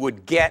what we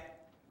would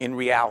get in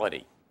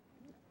reality.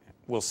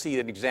 We'll see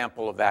an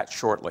example of that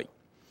shortly.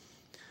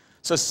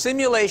 So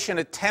simulation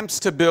attempts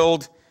to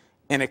build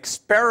an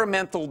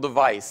experimental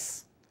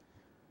device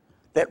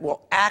that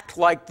will act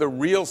like the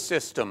real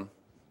system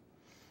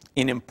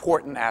in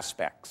important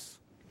aspects.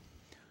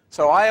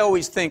 So I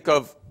always think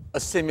of a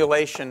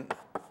simulation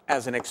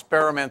as an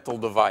experimental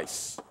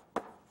device.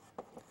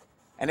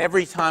 And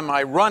every time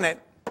I run it,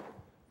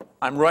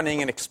 I'm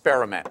running an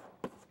experiment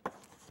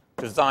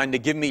designed to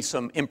give me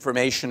some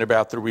information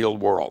about the real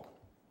world.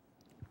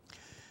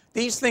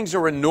 These things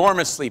are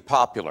enormously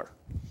popular.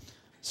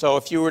 So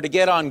if you were to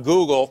get on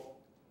Google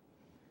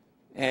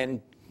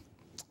and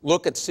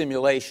look at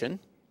simulation,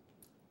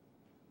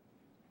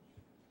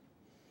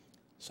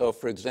 so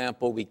for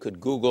example, we could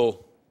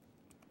Google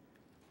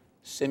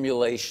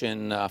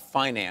simulation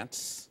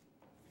finance.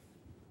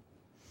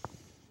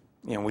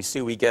 You know, we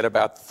see we get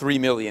about 3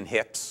 million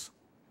hits.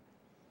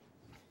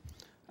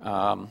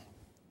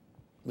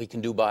 We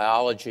can do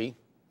biology.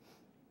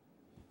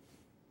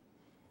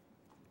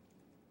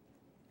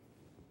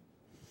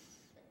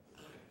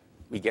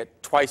 We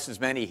get twice as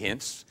many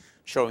hints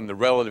showing the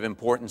relative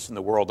importance in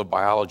the world of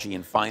biology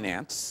and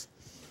finance.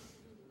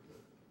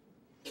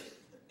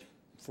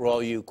 For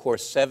all you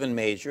Course 7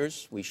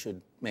 majors, we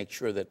should make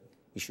sure that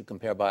we should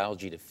compare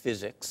biology to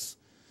physics.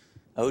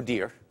 Oh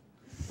dear.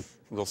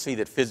 We'll see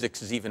that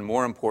physics is even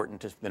more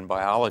important than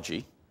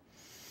biology.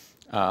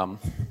 And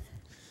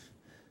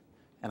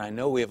I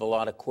know we have a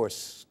lot of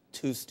Course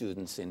 2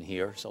 students in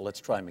here, so let's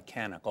try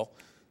mechanical.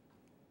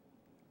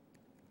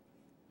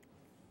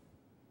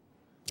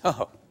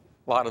 Oh,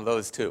 a lot of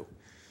those too.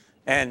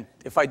 And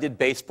if I did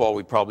baseball,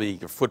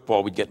 or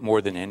football, we'd get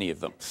more than any of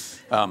them,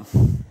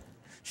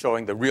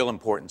 showing the real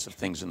importance of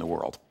things in the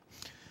world.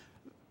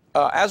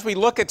 As we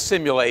look at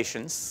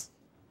simulations,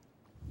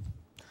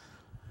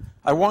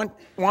 I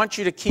want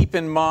you to keep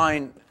in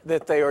mind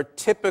that they are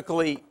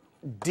typically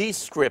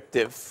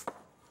descriptive,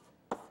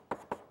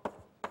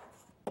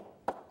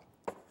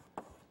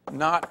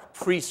 not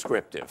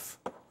prescriptive.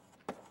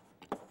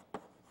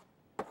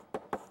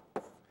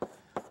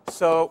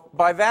 So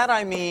by that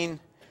I mean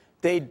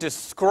they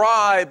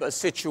describe a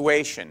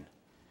situation.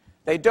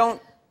 They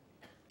don't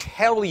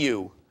tell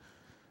you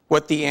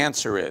what the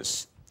answer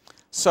is.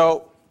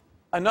 So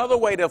another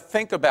way to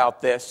think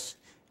about this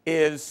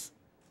is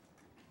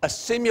a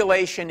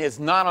simulation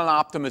is not an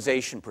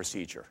optimization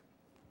procedure.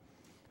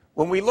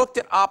 When we looked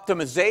at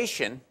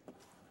optimization,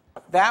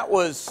 that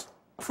was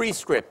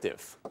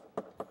prescriptive.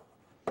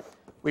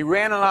 We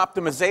ran an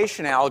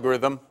optimization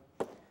algorithm,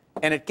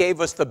 and it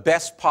gave us the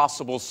best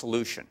possible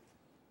solution.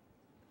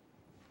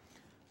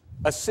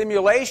 A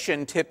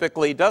simulation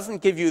typically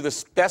doesn't give you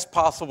the best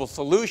possible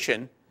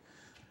solution,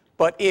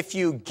 but if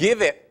you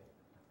give it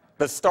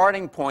the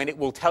starting point, it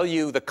will tell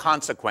you the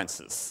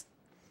consequences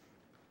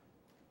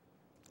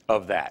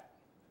of that.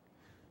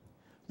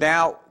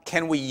 Now,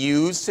 can we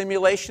use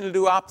simulation to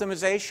do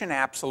optimization?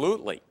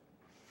 Absolutely.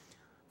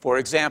 For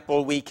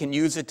example, we can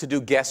use it to do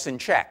guess and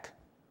check,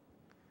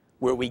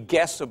 where we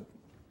guess,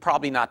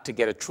 probably not to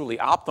get a truly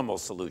optimal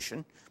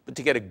solution, but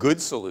to get a good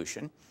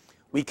solution.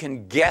 We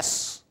can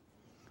guess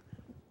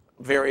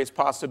various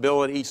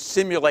possibilities,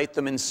 simulate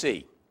them, and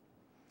see.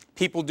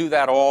 People do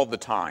that all the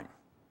time,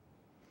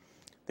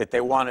 that they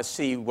want to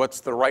see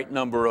what's the right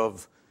number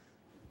of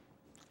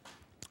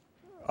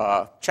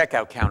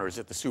checkout counters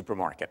at the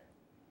supermarket,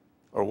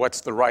 or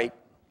what's the right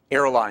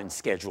airline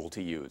schedule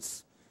to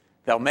use.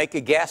 They'll make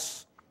a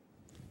guess,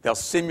 they'll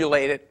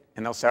simulate it,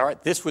 and they'll say, all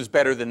right, this was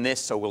better than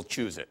this, so we'll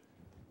choose it.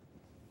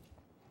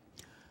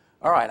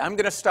 All right, I'm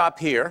going to stop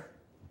here.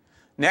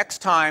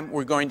 Next time,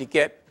 we're going to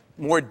get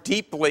more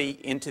deeply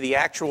into the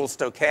actual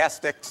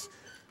stochastics,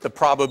 the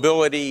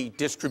probability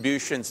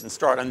distributions, and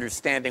start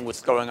understanding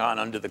what's going on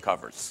under the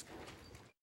covers.